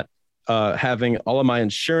of that, having all of my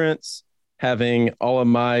insurance, having all of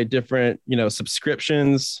my different,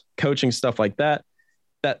 subscriptions, coaching, stuff like that,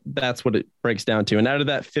 that's what it breaks down to. And out of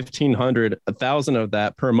that 1,500, 1,000 of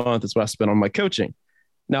that per month is what I spend on my coaching.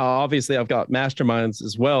 Now, obviously, I've got masterminds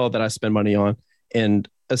as well that I spend money on. And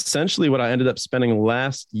essentially what I ended up spending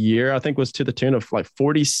last year, I think, was to the tune of like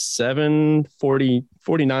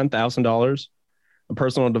 $49,000 of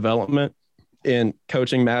personal development in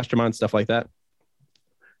coaching, mastermind, stuff like that.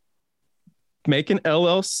 Make an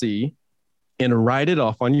LLC and write it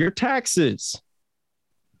off on your taxes.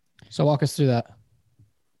 So walk us through that.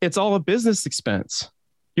 It's all a business expense.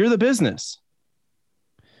 You're the business.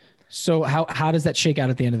 So how does that shake out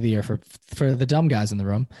at the end of the year for the dumb guys in the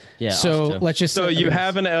room? Yeah. So let's just so you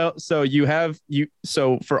have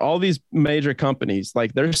so for all these major companies,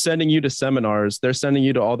 like they're sending you to seminars, they're sending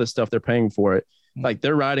you to all this stuff, they're paying for it. Like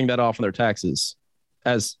they're writing that off on their taxes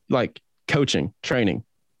as like coaching, training.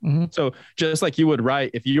 Mm-hmm. So just like you would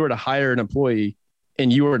write if you were to hire an employee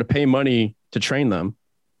and you were to pay money to train them,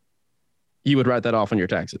 you would write that off on your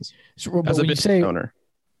taxes as a business owner.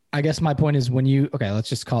 I guess my point is let's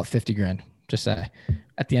just call it 50 grand. Just say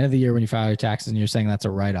at the end of the year, when you file your taxes and you're saying that's a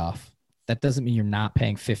write-off, that doesn't mean you're not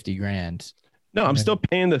paying 50 grand. No, I'm still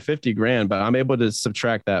paying the 50 grand, but I'm able to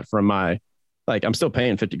subtract that from I'm still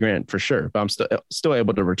paying 50 grand for sure, but I'm still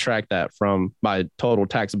able to retract that from my total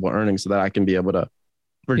taxable earnings so that I can be able to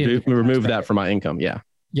remove that from my income. Yeah.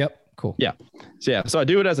 Yep. Cool. Yeah. So I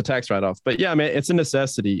do it as a tax write-off, but yeah, I mean, it's a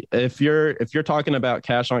necessity. If you're talking about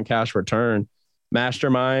cash on cash return,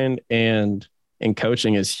 mastermind and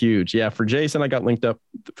coaching is huge. Yeah. For Jason, I got linked up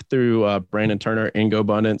through Brandon Turner in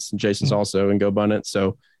GoBundance. Jason's also in GoBundance.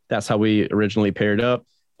 So that's how we originally paired up.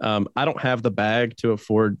 I don't have the bag to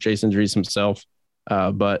afford Jason Dries himself,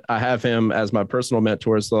 but I have him as my personal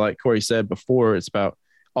mentor. So like Corey said before, it's about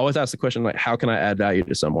always ask the question, like, how can I add value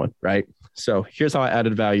to someone? Right. So here's how I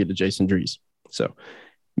added value to Jason Dries. So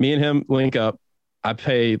me and him link up. I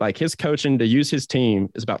pay like his coaching to use his team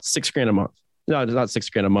is about $6,000 a month. No, it's not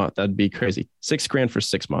 $6,000 a month. That'd be crazy. $6,000 for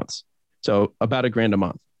 6 months. So about $1,000 a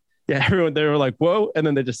month. Yeah. Everyone, they were like, whoa. And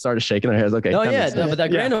then they just started shaking their heads. Okay. Oh yeah. No, but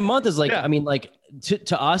that $1,000 a month is like, I mean, like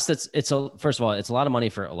to us, first of all, it's a lot of money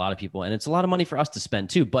for a lot of people and it's a lot of money for us to spend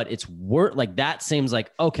too, but it's worth like, that seems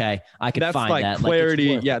like, okay, I could find like that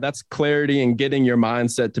clarity. Like that's clarity and getting your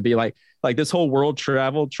mindset to be like this whole world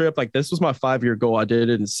travel trip. Like this was my 5-year goal. I did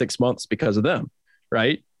it in 6 months because of them.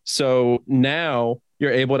 Right. So now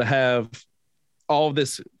you're able to have all of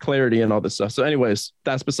this clarity and all this stuff. So anyways,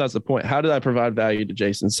 that's besides the point. How did I provide value to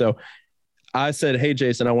Jason? So I said, hey,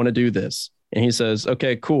 Jason, I want to do this. And he says,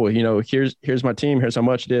 okay, cool. You know, here's my team. Here's how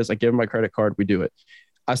much it is. I give him my credit card. We do it.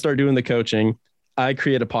 I start doing the coaching. I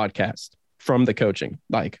create a podcast from the coaching,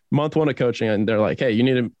 like month 1 of coaching. And they're like, hey, you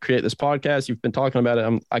need to create this podcast. You've been talking about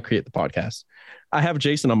it. I create the podcast. I have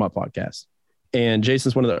Jason on my podcast and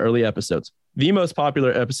Jason's one of the early episodes. The most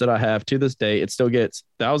popular episode I have to this day. It still gets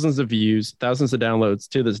thousands of views, thousands of downloads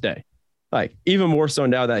to this day. Like even more so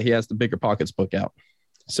now that he has the Bigger Pockets book out.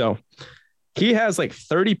 So he has like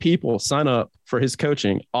 30 people sign up for his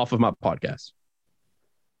coaching off of my podcast,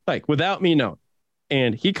 like without me knowing.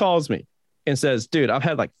 And he calls me and says, dude, I've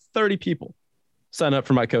had like 30 people sign up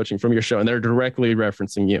for my coaching from your show. And they're directly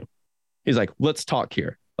referencing you. He's like, let's talk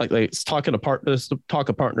here. Like let's talk a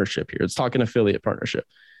partnership here. Let's talk an affiliate partnership.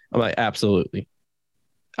 I'm like, absolutely.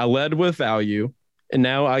 I led with value and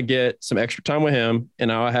now I get some extra time with him. And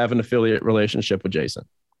now I have an affiliate relationship with Jason.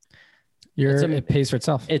 It pays for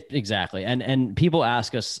itself. Exactly. And people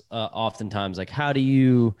ask us oftentimes, like, how do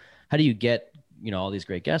you get, all these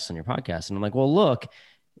great guests on your podcast? And I'm like, well, look,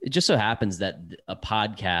 it just so happens that a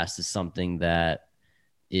podcast is something that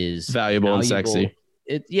is valuable and sexy.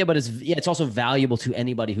 But it's also valuable to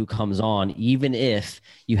anybody who comes on, even if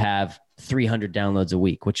you have 300 downloads a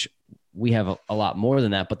week, which we have a lot more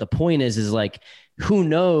than that. But the point is like, who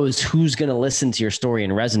knows who's going to listen to your story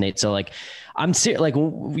and resonate. So like, I'm serious, like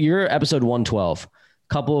your episode 112,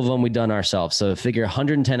 a couple of them we've done ourselves. So figure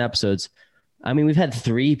 110 episodes. I mean, we've had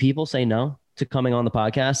 3 people say no to coming on the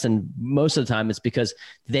podcast. And most of the time it's because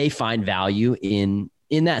they find value in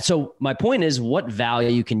that. So my point is, what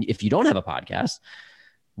value if you don't have a podcast,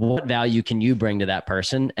 what value can you bring to that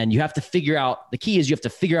person? And you have to figure out, the key is you have to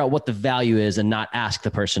figure out what the value is and not ask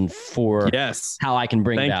the person for how I can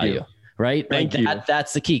bring value. Right. Thank you.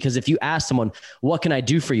 That's the key. Because if you ask someone, what can I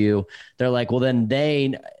do for you? They're like, well, then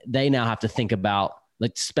they now have to think about,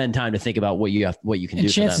 like, spend time to think about what you can do.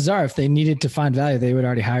 Chances are, if they needed to find value, they would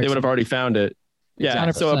already hire. They would have already found it. Yeah.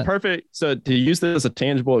 100%. So to use this as a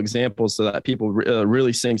tangible example so that people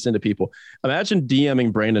really sinks into people, imagine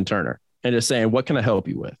DMing Brandon Turner and just saying, what can I help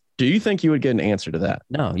you with? Do you think you would get an answer to that?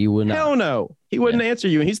 No, you would not. Hell no. He wouldn't answer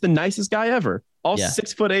you. And he's the nicest guy ever.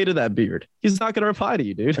 6'8" of that beard. He's not going to reply to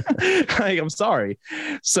you, dude. Like, I'm sorry.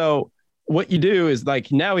 So what you do is,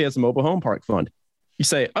 like, now he has a mobile home park fund. You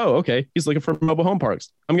say, oh, okay, he's looking for mobile home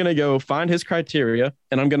parks. I'm going to go find his criteria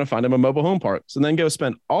and I'm going to find him a mobile home park. So then go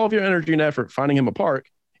spend all of your energy and effort finding him a park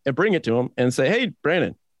and bring it to him and say, hey,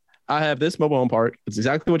 Brandon, I have this mobile home park. It's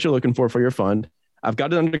exactly what you're looking for your fund. I've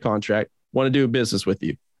got it under contract. Want to do business with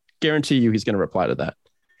you. Guarantee you he's going to reply to that.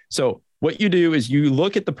 So what you do is you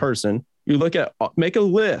look at the person, make a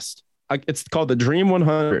list. It's called the Dream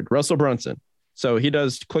 100, Russell Brunson. So he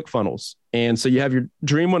does ClickFunnels. And so you have your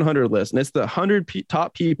Dream 100 list, and it's the 100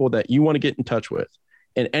 top people that you want to get in touch with.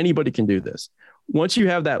 And anybody can do this. Once you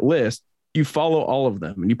have that list, you follow all of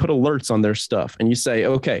them and you put alerts on their stuff and you say,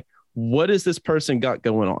 okay, what has this person got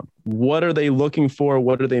going on? What are they looking for?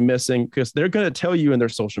 What are they missing? Because they're going to tell you in their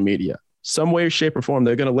social media, some way, shape, or form,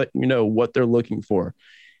 they're going to let you know what they're looking for.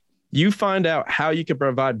 You find out how you can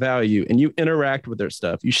provide value and you interact with their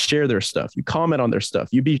stuff. You share their stuff. You comment on their stuff.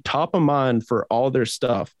 You be top of mind for all their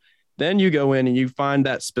stuff. Then you go in and you find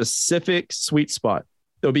that specific sweet spot.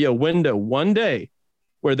 There'll be a window one day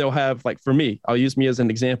where they'll have, like for me, I'll use me as an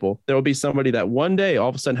example. There will be somebody that one day all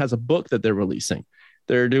of a sudden has a book that they're releasing.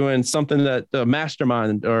 They're doing something that a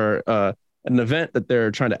mastermind or an event that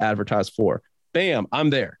they're trying to advertise for. Bam,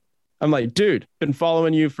 I'm there. I'm like, dude,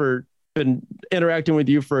 been interacting with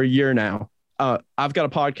you for a year now. I've got a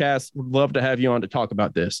podcast. Would love to have you on to talk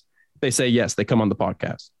about this. They say yes. They come on the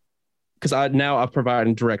podcast because I'm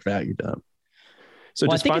providing direct value to them. So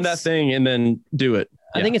just find that thing and then do it.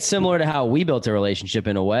 I think it's similar to how we built a relationship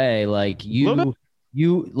in a way. Like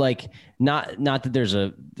you like not that there's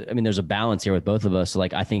a balance here with both of us.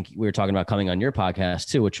 Like I think we were talking about coming on your podcast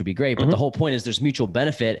too, which would be great. But the whole point is there's mutual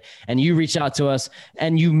benefit, and you reached out to us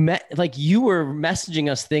and you were messaging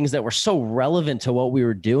us things that were so relevant to what we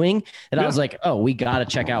were doing that I was like, oh, we got to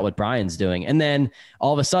check out what Brian's doing. And then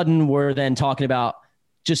all of a sudden we're then talking about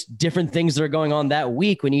just different things that are going on that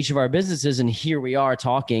week when each of our businesses, and here we are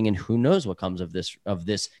talking, and who knows what comes of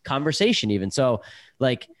this conversation even. So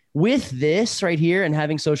like, with this right here and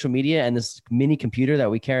having social media and this mini computer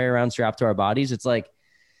that we carry around strapped to our bodies, it's like,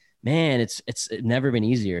 man, it's never been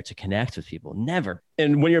easier to connect with people. Never.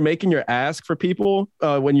 And when you're making your ask for people,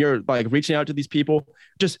 when you're like reaching out to these people,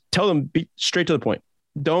 just tell them, be straight to the point.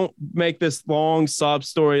 Don't make this long sob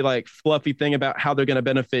story, like fluffy thing about how they're going to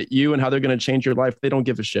benefit you and how they're going to change your life. They don't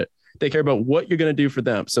give a shit. They care about what you're going to do for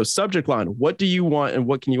them. So subject line, what do you want and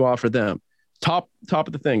what can you offer them? Top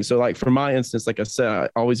of the thing. So like for my instance, like I said, I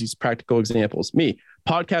always use practical examples. Me,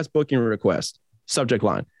 podcast booking request, subject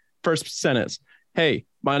line, first sentence. Hey,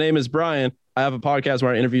 my name is Brian. I have a podcast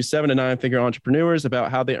where I interview 7 to 9 figure entrepreneurs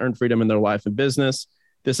about how they earn freedom in their life and business.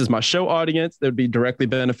 This is my show audience that would be directly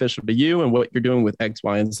beneficial to you and what you're doing with X,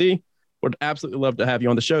 Y, and Z. Would absolutely love to have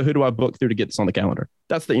you on the show. Who do I book through to get this on the calendar?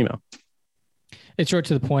 That's the email. It's short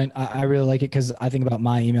to the point. I really like it because I think about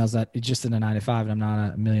my emails that it's just in a 9 to 5 and I'm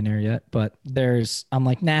not a millionaire yet, but I'm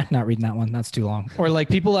like, nah, not reading that one. That's too long. Or like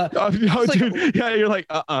people that dude, yeah, you're like,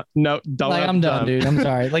 no, don't. Like, I'm done, dude. I'm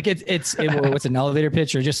sorry. Like it's what's an elevator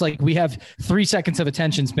pitch, or just like we have 3 seconds of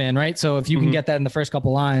attention span, right? So if you can get that in the first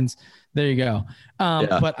couple lines, there you go.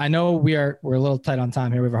 But I know we're a little tight on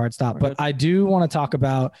time here. We have a hard stop, but I do want to talk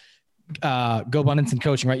about GoBundance and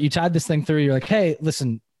coaching, right? You tied this thing through. You're like, hey,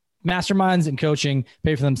 listen, masterminds and coaching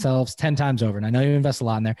pay for themselves 10 times over. And I know you invest a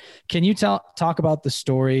lot in there. Can you talk about the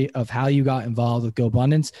story of how you got involved with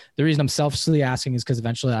GoBundance? The reason I'm selfishly asking is because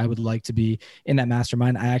eventually I would like to be in that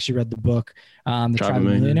mastermind. I actually read the book, The Tribe of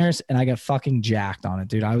Millionaires, and I got fucking jacked on it,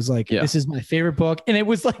 dude. I was like, this is my favorite book. And it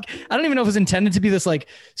was like, I don't even know if it was intended to be this like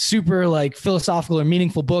super like philosophical or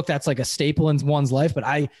meaningful book that's like a staple in one's life, but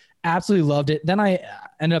I absolutely loved it. Then I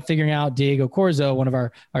ended up figuring out Diego Corzo, one of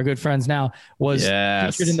our good friends now, was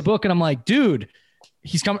featured in the book. And I'm like, dude,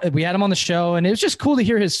 he's come. We had him on the show and it was just cool to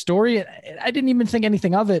hear his story. I didn't even think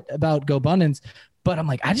anything of it about GoBundance, but I'm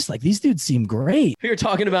like, I just like, these dudes seem great. We were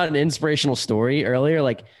talking about an inspirational story earlier.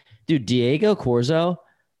 Like, dude, Diego Corzo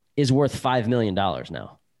is worth $5 million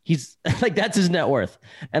now. He's like, that's his net worth.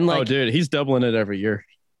 And like, oh dude, he's doubling it every year.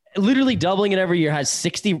 Literally doubling it every year, has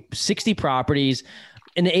 60 properties,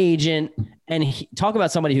 an agent, and talk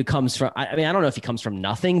about somebody who comes from, I mean, I don't know if he comes from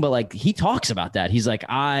nothing, but like he talks about that. He's like,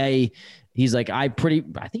 I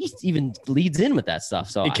think he even leads in with that stuff.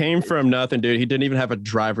 So he came from nothing, dude. He didn't even have a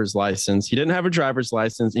driver's license. He didn't have a driver's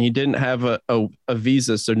license and he didn't have a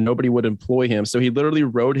visa. So nobody would employ him. So he literally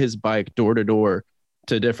rode his bike door to door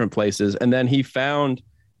to different places. And then he found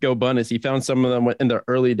GoBundance. He found some of them in the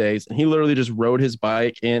early days and he literally just rode his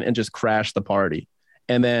bike in and just crashed the party.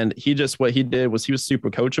 And then what he did was he was super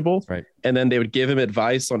coachable. Right. And then they would give him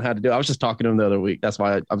advice on how to do it. I was just talking to him the other week. That's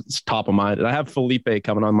why it's top of mind. And I have Felipe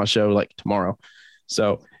coming on my show like tomorrow.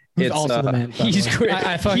 So it's also the man. He's great.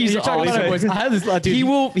 He's always, he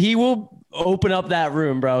will open up that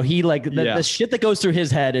room, bro. He like the shit that goes through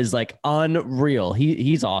his head is like unreal.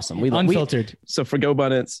 He's awesome. Unfiltered. So for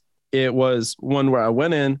GoBundance, it was one where I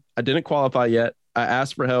went in, I didn't qualify yet. I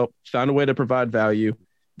asked for help, found a way to provide value.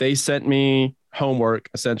 They sent me homework.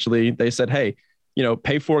 Essentially, they said, hey,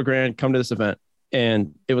 pay $4,000, come to this event.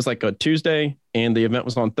 And it was like a Tuesday and the event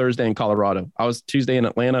was on Thursday in Colorado. I was Tuesday in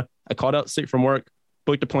Atlanta. I called out sick from work,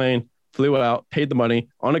 booked a plane, flew out, paid the money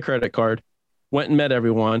on a credit card, went and met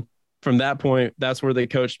everyone. From that point, that's where they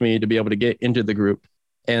coached me to be able to get into the group.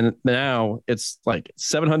 And now it's like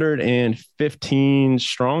 715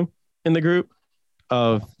 strong in the group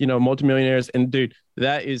of, multimillionaires. And dude,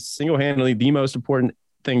 that is single-handedly the most important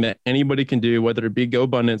thing that anybody can do, whether it be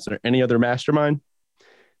GoBundance or any other mastermind.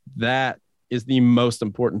 That is the most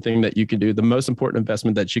important thing that you can do, the most important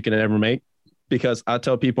investment that you can ever make. Because I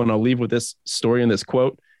tell people, and I'll leave with this story and this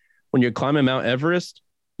quote, when you're climbing Mount Everest,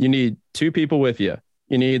 you need two people with you.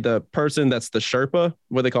 You need the person that's the Sherpa,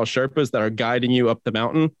 what they call Sherpas, that are guiding you up the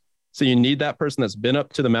mountain. So you need that person that's been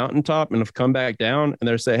up to the mountaintop and have come back down, and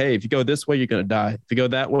they're say, hey, if you go this way, you're going to die. If you go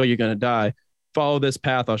that way, you're going to die. Follow this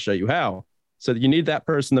path. I'll show you how. So you need that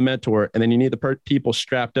person, the mentor, and then you need the people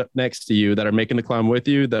strapped up next to you that are making the climb with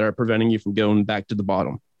you, that are preventing you from going back to the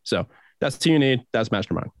bottom. So that's who you need. That's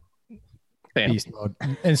mastermind. Bam. Beast mode.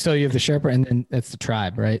 And so you have the Sherpa, and then it's the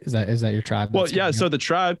tribe, right? Is that your tribe? Well, yeah. So the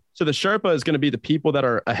tribe, so the Sherpa is going to be the people that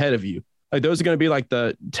are ahead of you. Like those are going to be like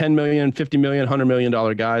the 10 million, 50 million, $100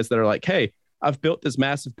 million guys that are like, hey, I've built this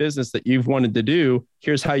massive business that you've wanted to do.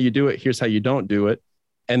 Here's how you do it. Here's how you don't do it.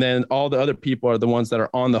 And then all the other people are the ones that are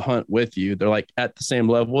on the hunt with you. They're like at the same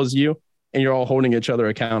level as you, and you're all holding each other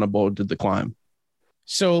accountable to the climb.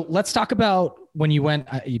 So let's talk about when you went,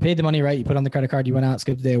 you paid the money, right? You put on the credit card, you went out,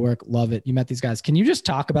 skipped a day of work, love it. You met these guys. Can you just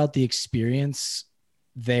talk about the experience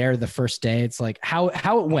there the first day? It's like how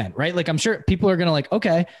it went, right? Like, I'm sure people are going to like,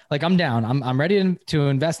 okay, like I'm down. I'm ready to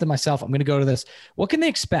invest in myself. I'm going to go to this. What can they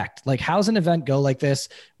expect? Like, how's an event go like this?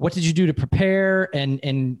 What did you do to prepare?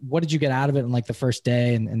 And what did you get out of it in like the first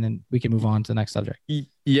day? And then we can move on to the next subject.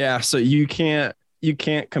 Yeah. So you can't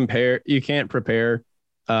compare, you can't prepare.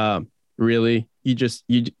 Really.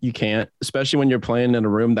 You can't, especially when you're playing in a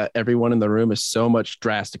room that everyone in the room is so much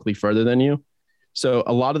drastically further than you. So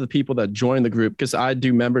a lot of the people that join the group, because I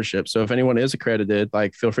do membership. So if anyone is accredited,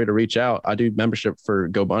 like feel free to reach out. I do membership for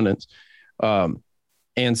GoBundance.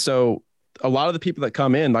 And so a lot of the people that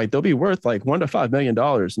come in, like they'll be worth like $1 to $5 million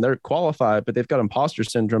and they're qualified, but they've got imposter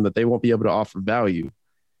syndrome that they won't be able to offer value.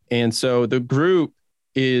 And so the group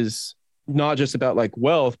is not just about like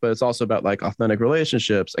wealth, but it's also about like authentic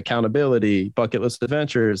relationships, accountability, bucket list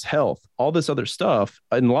adventures, health, all this other stuff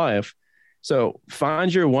in life. So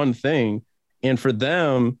find your one thing. And for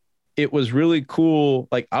them, it was really cool.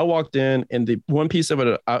 Like I walked in, and the one piece of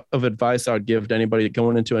advice I would give to anybody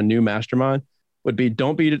going into a new mastermind would be,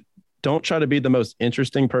 don't try to be the most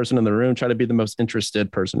interesting person in the room. Try to be the most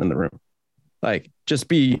interested person in the room. Like just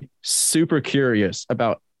be super curious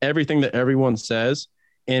about everything that everyone says.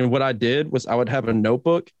 And what I did was I would have a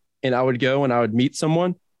notebook, and I would go and I would meet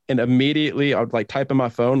someone, and immediately I would like type in my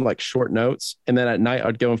phone, like short notes. And then at night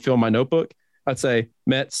I'd go and fill my notebook. I'd say,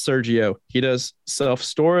 met Sergio. He does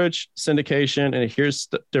self-storage, syndication, and here's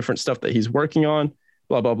different stuff that he's working on,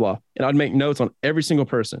 blah, blah, blah. And I'd make notes on every single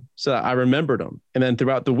person so that I remembered them. And then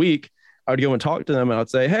throughout the week, I would go and talk to them, and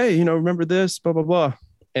I'd say, hey, remember this, blah, blah, blah.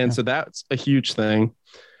 And so that's a huge thing.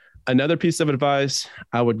 Another piece of advice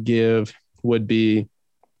I would give would be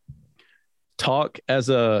talk as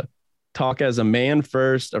a man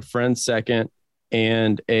first, a friend second,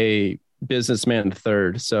 and a businessman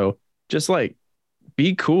third. So just like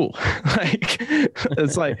be cool. Like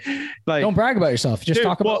it's like don't brag about yourself. Just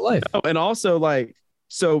talk about life. And also like,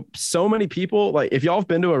 so many people, like if y'all have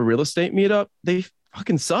been to a real estate meetup, they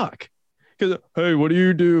fucking suck. Cause hey, what do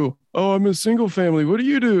you do? Oh, I'm in single family. What do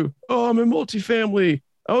you do? Oh, I'm in multifamily.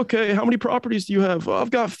 Okay. How many properties do you have? Oh,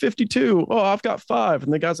 I've got 52. Oh, I've got 5.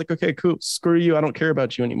 And the guy's like, okay, cool. Screw you. I don't care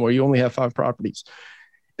about you anymore. You only have 5 properties.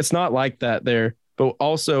 It's not like that there. But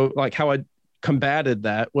also like how I combated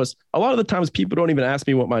that was a lot of the times people don't even ask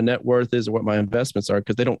me what my net worth is or what my investments are,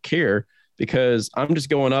 because they don't care, because I'm just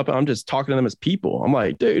going up and I'm just talking to them as people. I'm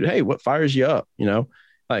like, dude, hey, what fires you up?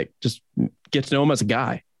 Like just get to know them as a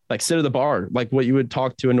guy, like sit at the bar, like what you would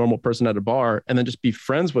talk to a normal person at a bar, and then just be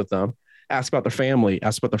friends with them. Ask about their family,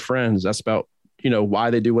 ask about their friends, ask about,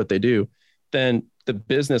 why they do what they do. Then the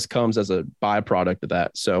business comes as a byproduct of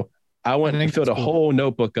that. So I went and filled a whole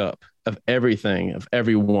notebook up of everything, of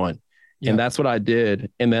everyone. Yeah. And that's what I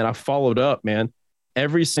did. And then I followed up, man,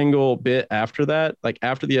 every single bit after that, like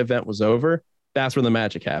after the event was over, that's where the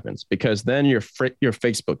magic happens, because then you're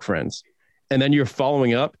Facebook friends, and then you're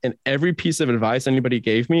following up, and every piece of advice anybody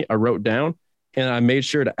gave me, I wrote down, and I made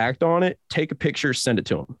sure to act on it, take a picture, send it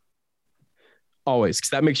to them. Always,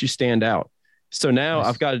 because that makes you stand out. So now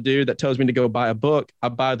I've got a dude that tells me to go buy a book. I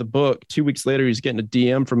buy the book. 2 weeks later, he's getting a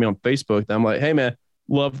DM from me on Facebook. I'm like, hey, man,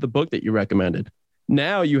 love the book that you recommended.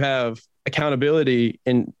 Now you have accountability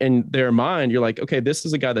in their mind. You're like, okay, this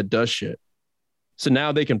is a guy that does shit. So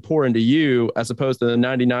now they can pour into you as opposed to the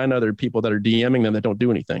 99 other people that are DMing them that don't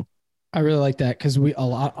do anything. I really like that because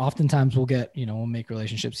oftentimes we'll get, we'll make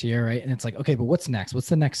relationships here, right? And it's like, okay, but what's next? What's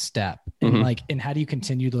the next step? And and how do you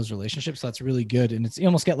continue those relationships? So that's really good. And you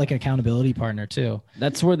almost get like an accountability partner too.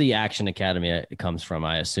 That's where the Action Academy comes from,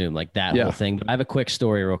 I assume, like that whole thing. But I have a quick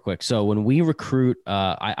story real quick. So when we recruit,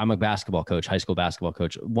 I'm a basketball coach, high school basketball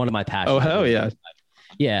coach. One of my passions. Oh, hell yeah.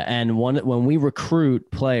 Yeah. And when we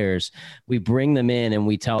recruit players, we bring them in and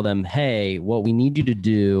we tell them, hey, what we need you to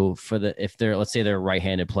do if they're, let's say they're a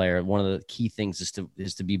right-handed player, one of the key things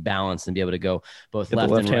is to be balanced and be able to go both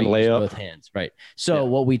left and right, use both hands. Right. So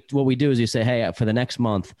what we do is you say, hey, for the next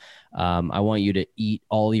month, I want you to eat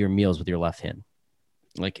all your meals with your left hand,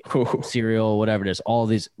 like cereal, whatever it is, all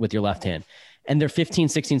these with your left hand. And they're 15,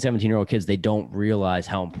 16, 17-year-old kids. They don't realize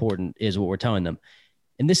how important is what we're telling them.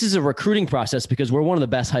 And this is a recruiting process because we're one of the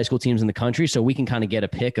best high school teams in the country. So we can kind of get a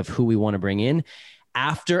pick of who we want to bring in.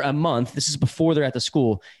 After a month, this is before they're at the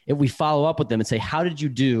school, if we follow up with them and say, how did you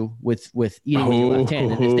do with eating with your left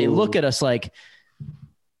hand? And if they look at us like,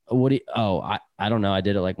 I don't know. I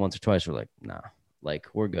did it like once or twice. We're like, nah, like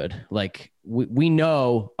we're good. Like we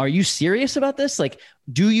know, are you serious about this? Like,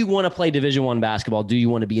 do you want to play Division I basketball? Do you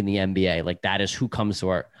want to be in the NBA? Like that is who comes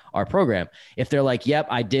to our program. If they're like, yep,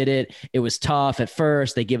 I did it. It was tough at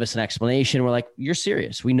first. They give us an explanation. We're like, you're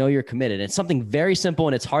serious. We know you're committed. It's something very simple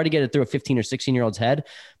and it's hard to get it through a 15 or 16-year-old's head,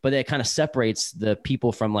 but it kind of separates the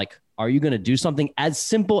people from like, are you going to do something as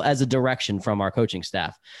simple as a direction from our coaching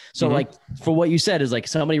staff? So like for what you said is like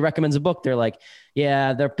somebody recommends a book. They're like,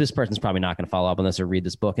 yeah, this person's probably not going to follow up on this or read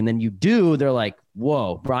this book. And then you do, they're like,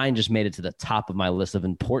 whoa, Brian just made it to the top of my list of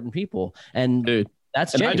important people. And dude,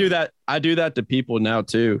 that's genuine. I do that to people now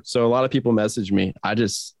too. So a lot of people message me. I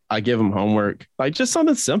give them homework, like just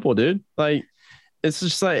something simple, dude. Like, it's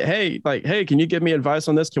just like, hey, can you give me advice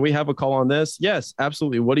on this? Can we have a call on this? Yes,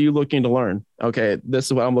 absolutely. What are you looking to learn? Okay, this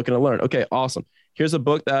is what I'm looking to learn. Okay, awesome. Here's a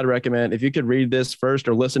book that I'd recommend. If you could read this first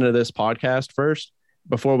or listen to this podcast first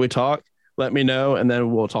before we talk, let me know, and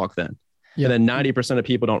then we'll talk then. Yep. And then 90% of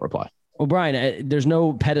people don't reply. Well, Brian, there's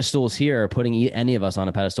no pedestals here putting any of us on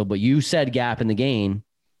a pedestal, but you said Gap in the Gain,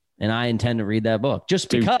 and I intend to read that book just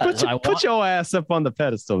because. Dude, put your ass up on the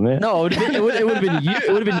pedestal, man. No, it would have been you.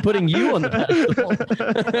 It would have been putting you on the pedestal.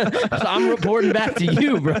 So I'm reporting back to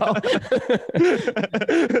you, bro.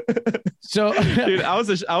 So, dude, I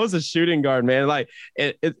was a shooting guard, man. Like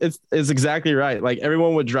it's exactly right. Like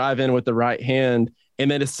everyone would drive in with the right hand. And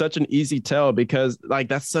then it's such an easy tell because like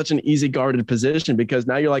that's such an easy guarded position because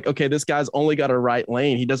now you're like, okay, this guy's only got a right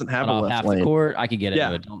lane. He doesn't have a left half lane. The court, I could get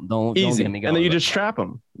into it. Don't get me going. And then you just trap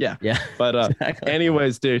him. Yeah. But exactly.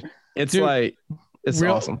 Anyways, dude, it's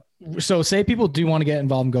awesome. So say people do want to get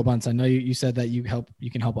involved in Go Bunts. I know you said that you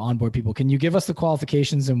can help onboard people. Can you give us the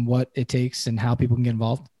qualifications and what it takes and how people can get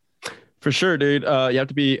involved? For sure, dude. You have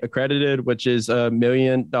to be accredited, which is $1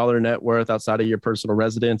 million net worth outside of your personal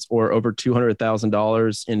residence or over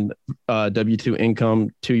 $200,000 in W-2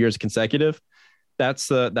 income 2 years consecutive. That's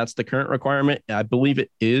the current requirement. I believe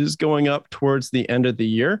it is going up towards the end of the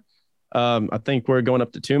year. I think we're going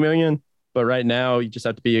up to 2 million, but right now you just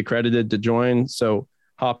have to be accredited to join. So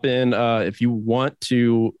hop in. If you want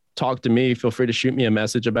to talk to me, feel free to shoot me a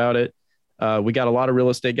message about it. We got a lot of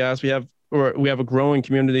real estate guys. We have a growing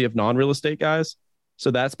community of non-real estate guys.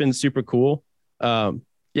 So that's been super cool. But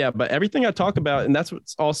everything I talk about, and that's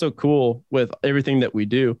what's also cool with everything that we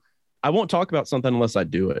do, I won't talk about something unless I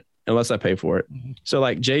do it, unless I pay for it. Mm-hmm. So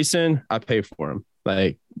like Jason, I pay for him.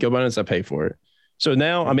 Like Go Abundance, I pay for it. So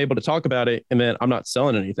now I'm able to talk about it and then I'm not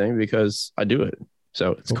selling anything because I do it.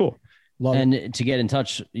 So it's cool. And to get in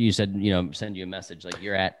touch, you said, send you a message. Like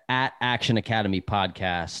you're at Action Academy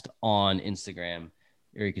Podcast on Instagram.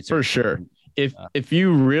 Or you could for sure. If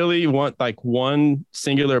you really want like one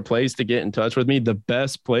singular place to get in touch with me, the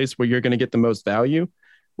best place where you're going to get the most value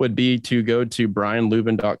would be to go to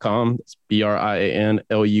brianluebben.com. It's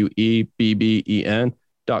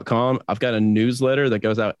BrianLuebben.com. I've got a newsletter that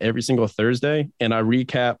goes out every single Thursday, and I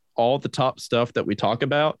recap all the top stuff that we talk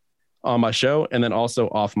about on my show and then also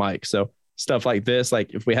off mic. So stuff like this,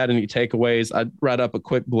 like if we had any takeaways, I'd write up a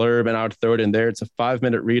quick blurb and I would throw it in there. It's a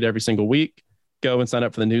 5-minute read every single week. Go and sign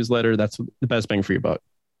up for the newsletter. That's the best bang for your buck.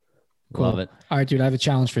 Cool. Love it. All right, dude, I have a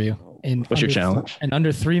challenge for you. What's your challenge? In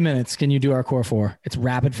under 3 minutes, can you do our core 4? It's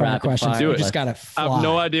rapid fire questions. Do it. You just got to fly. I have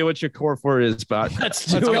no idea what your core 4 is, but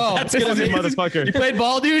let's go. That's going to be motherfucker. You played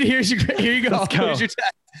ball, dude? Here you go. Here's your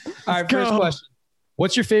test. All right, first question.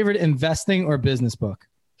 What's your favorite investing or business book?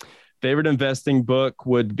 Favorite investing book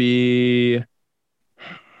would be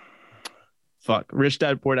Fuck. Rich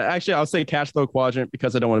Dad, Poor Dad. Actually, I'll say Cash Flow Quadrant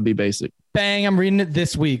because I don't want to be basic. Bang. I'm reading it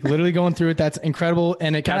this week. Literally going through it. That's incredible.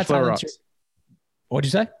 And it kind Cash of Flow rocks. What'd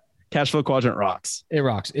you say? Cash Flow Quadrant rocks. It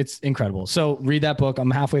rocks. It's incredible. So read that book.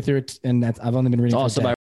 I'm halfway through it, and I've only been reading. Also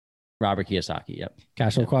by Robert Kiyosaki. Yep.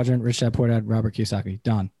 Cash Flow Quadrant, Rich Dad Poor Dad, Robert Kiyosaki.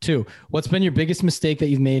 Done. 2. What's been your biggest mistake that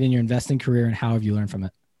you've made in your investing career, and how have you learned from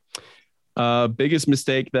it? Biggest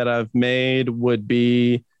mistake that I've made would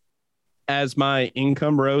be, as my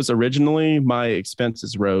income rose originally, my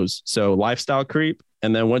expenses rose. So lifestyle creep.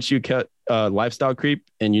 And then once you cut lifestyle creep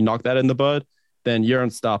and you knock that in the bud, then you're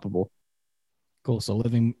unstoppable. Cool. So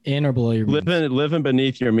living in or below your means. Living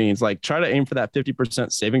beneath your means. Like, try to aim for that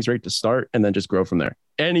 50% savings rate to start and then just grow from there.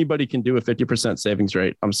 Anybody can do a 50% savings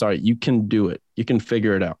rate. I'm sorry. You can do it. You can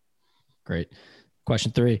figure it out. Great.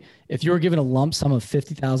 Question 3. If you were given a lump sum of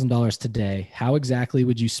 $50,000 today, how exactly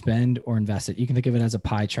would you spend or invest it? You can think of it as a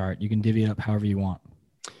pie chart. You can divvy it up however you want.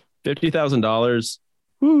 $50,000.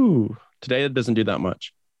 Woo. Today it doesn't do that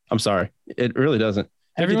much. I'm sorry. It really doesn't.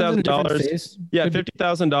 $50,000. Yeah,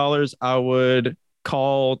 $50,000. I would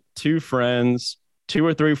call 2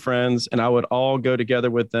 or 3 friends, and I would all go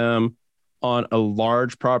together with them on a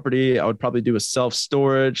large property. I would probably do a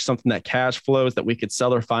self-storage, something that cash flows that we could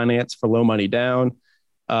sell or finance for low money down.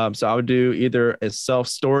 So I would do either a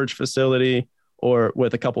self-storage facility or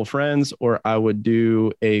with a couple of friends, or I would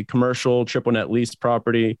do a commercial triple net lease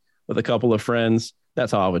property with a couple of friends.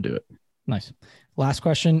 That's how I would do it. Nice. Last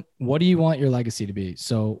question. What do you want your legacy to be?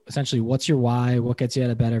 So essentially, what's your why? What gets you out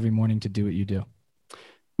of bed every morning to do what you do?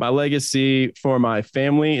 My legacy for my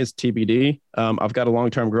family is TBD. I've got a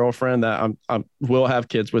long-term girlfriend that I will have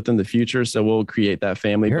kids with in the future, so we'll create that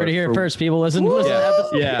family. You heard it here first, people. Listen to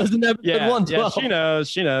episode 112. Yeah,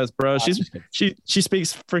 she knows, bro. She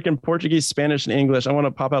speaks freaking Portuguese, Spanish, and English. I want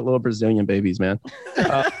to pop out little Brazilian babies, man.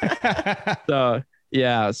 So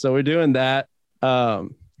we're doing that. We're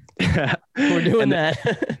doing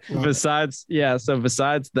that. Besides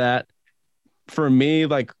that, for me,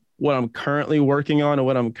 like, what I'm currently working on and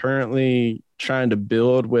what I'm currently trying to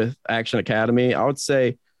build with Action Academy, I would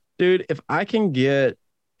say, dude, I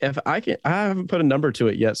haven't put a number to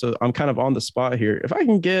it yet, so I'm kind of on the spot here. If I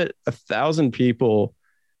can get 1,000 people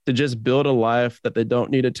to just build a life that they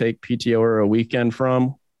don't need to take PTO or a weekend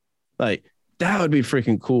from, like, that would be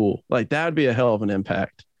freaking cool. Like, that would be a hell of an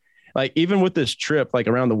impact. Like, even with this trip, like,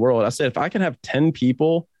 around the world, I said, if I can have 10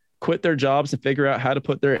 people quit their jobs and figure out how to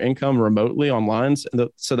put their income remotely online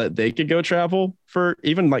so that they could go travel for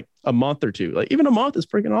even like a month or 2, like even a month is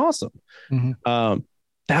freaking awesome. Mm-hmm.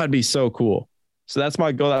 That would be so cool. So that's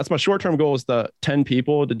my goal. That's my short-term goal, is the 10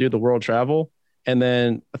 people to do the world travel, and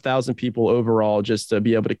then 1,000 people overall, just to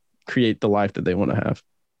be able to create the life that they want to have.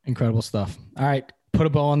 Incredible stuff. All right. Put a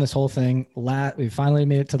bow on this whole thing. We finally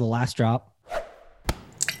made it to the last drop,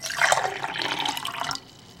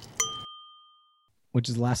 which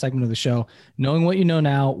is the last segment of the show. Knowing what you know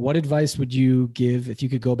now, what advice would you give if you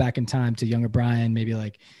could go back in time to younger Brian, maybe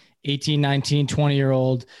like 18, 19,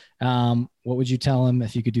 20-year-old? What would you tell him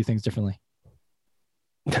if you could do things differently?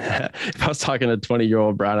 If I was talking to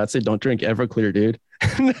 20-year-old Brian, I'd say, don't drink Everclear, dude.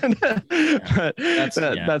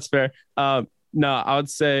 That's fair. No, I would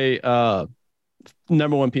say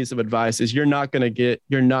number one piece of advice is you're not going to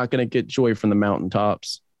get joy from the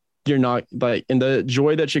mountaintops. You're not, like, in the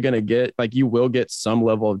joy that you're going to get, like, you will get some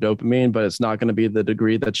level of dopamine, but it's not going to be the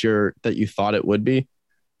degree that you thought it would be.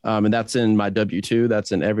 And that's in my W2,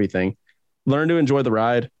 that's in everything. Learn to enjoy the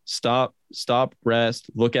ride. Stop,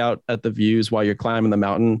 rest, look out at the views while you're climbing the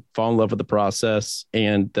mountain, fall in love with the process,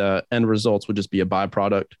 and the end results will just be a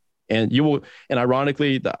byproduct. And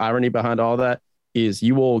ironically, the irony behind all that is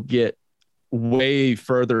you will get way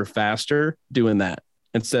further faster doing that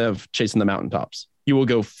instead of chasing the mountaintops. You will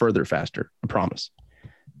go further faster. I promise.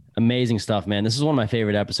 Amazing stuff, man. This is one of my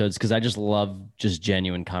favorite episodes because I just love just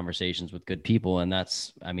genuine conversations with good people. And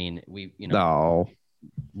that's, I mean, we just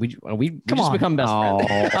become best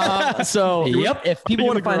friends. So yep. If people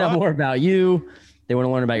want to find out more about you, they want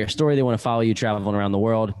to learn about your story, they want to follow you traveling around the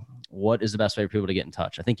world, what is the best way for people to get in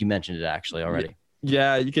touch? I think you mentioned it actually already.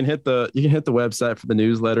 Yeah, you can hit the website for the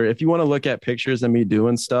newsletter. If you want to look at pictures of me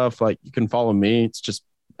doing stuff, like, you can follow me. It's just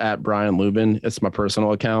at Brian Luebben. It's my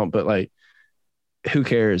personal account, but, like, who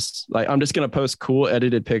cares? Like, I'm just going to post cool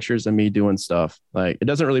edited pictures of me doing stuff. Like, it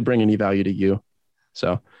doesn't really bring any value to you.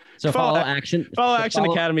 So follow Action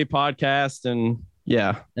Academy podcast, and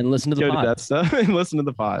listen to the pod. That stuff and listen to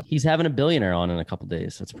the pod. He's having a billionaire on in a couple of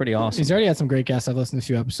days. That's pretty awesome. He's already had some great guests. I've listened to a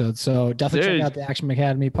few episodes, so definitely check out the Action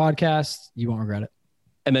Academy podcast. You won't regret it.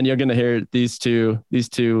 And then you're going to hear these two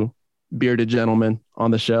bearded gentlemen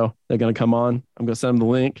on the show. They're going to come on. I'm going to send them the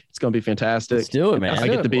link. It's going to be fantastic. Let's do it, man. I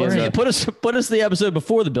get to be in the, put us the episode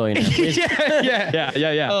before the billionaire.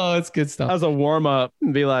 yeah. Oh, it's good stuff. as a warm up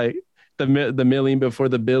and be like the million before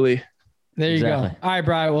the Billy. There you go. All right,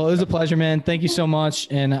 Brian. Well, it was a pleasure, man. Thank you so much.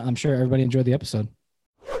 And I'm sure everybody enjoyed the episode.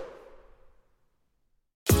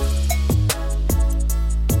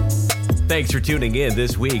 Thanks for tuning in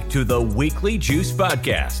this week to the Weekly Juice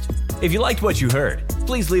Podcast. If you liked what you heard,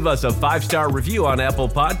 please leave us a 5-star review on Apple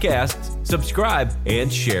Podcasts, subscribe,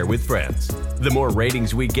 and share with friends. The more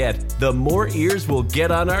ratings we get, the more ears we'll get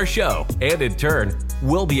on our show, and in turn,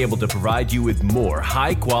 we'll be able to provide you with more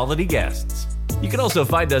high-quality guests. You can also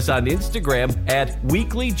find us on Instagram at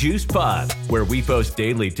Weekly Juice Pod, where we post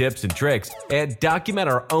daily tips and tricks and document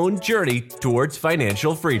our own journey towards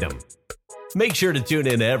financial freedom. Make sure to tune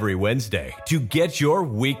in every Wednesday to get your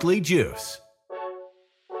weekly juice.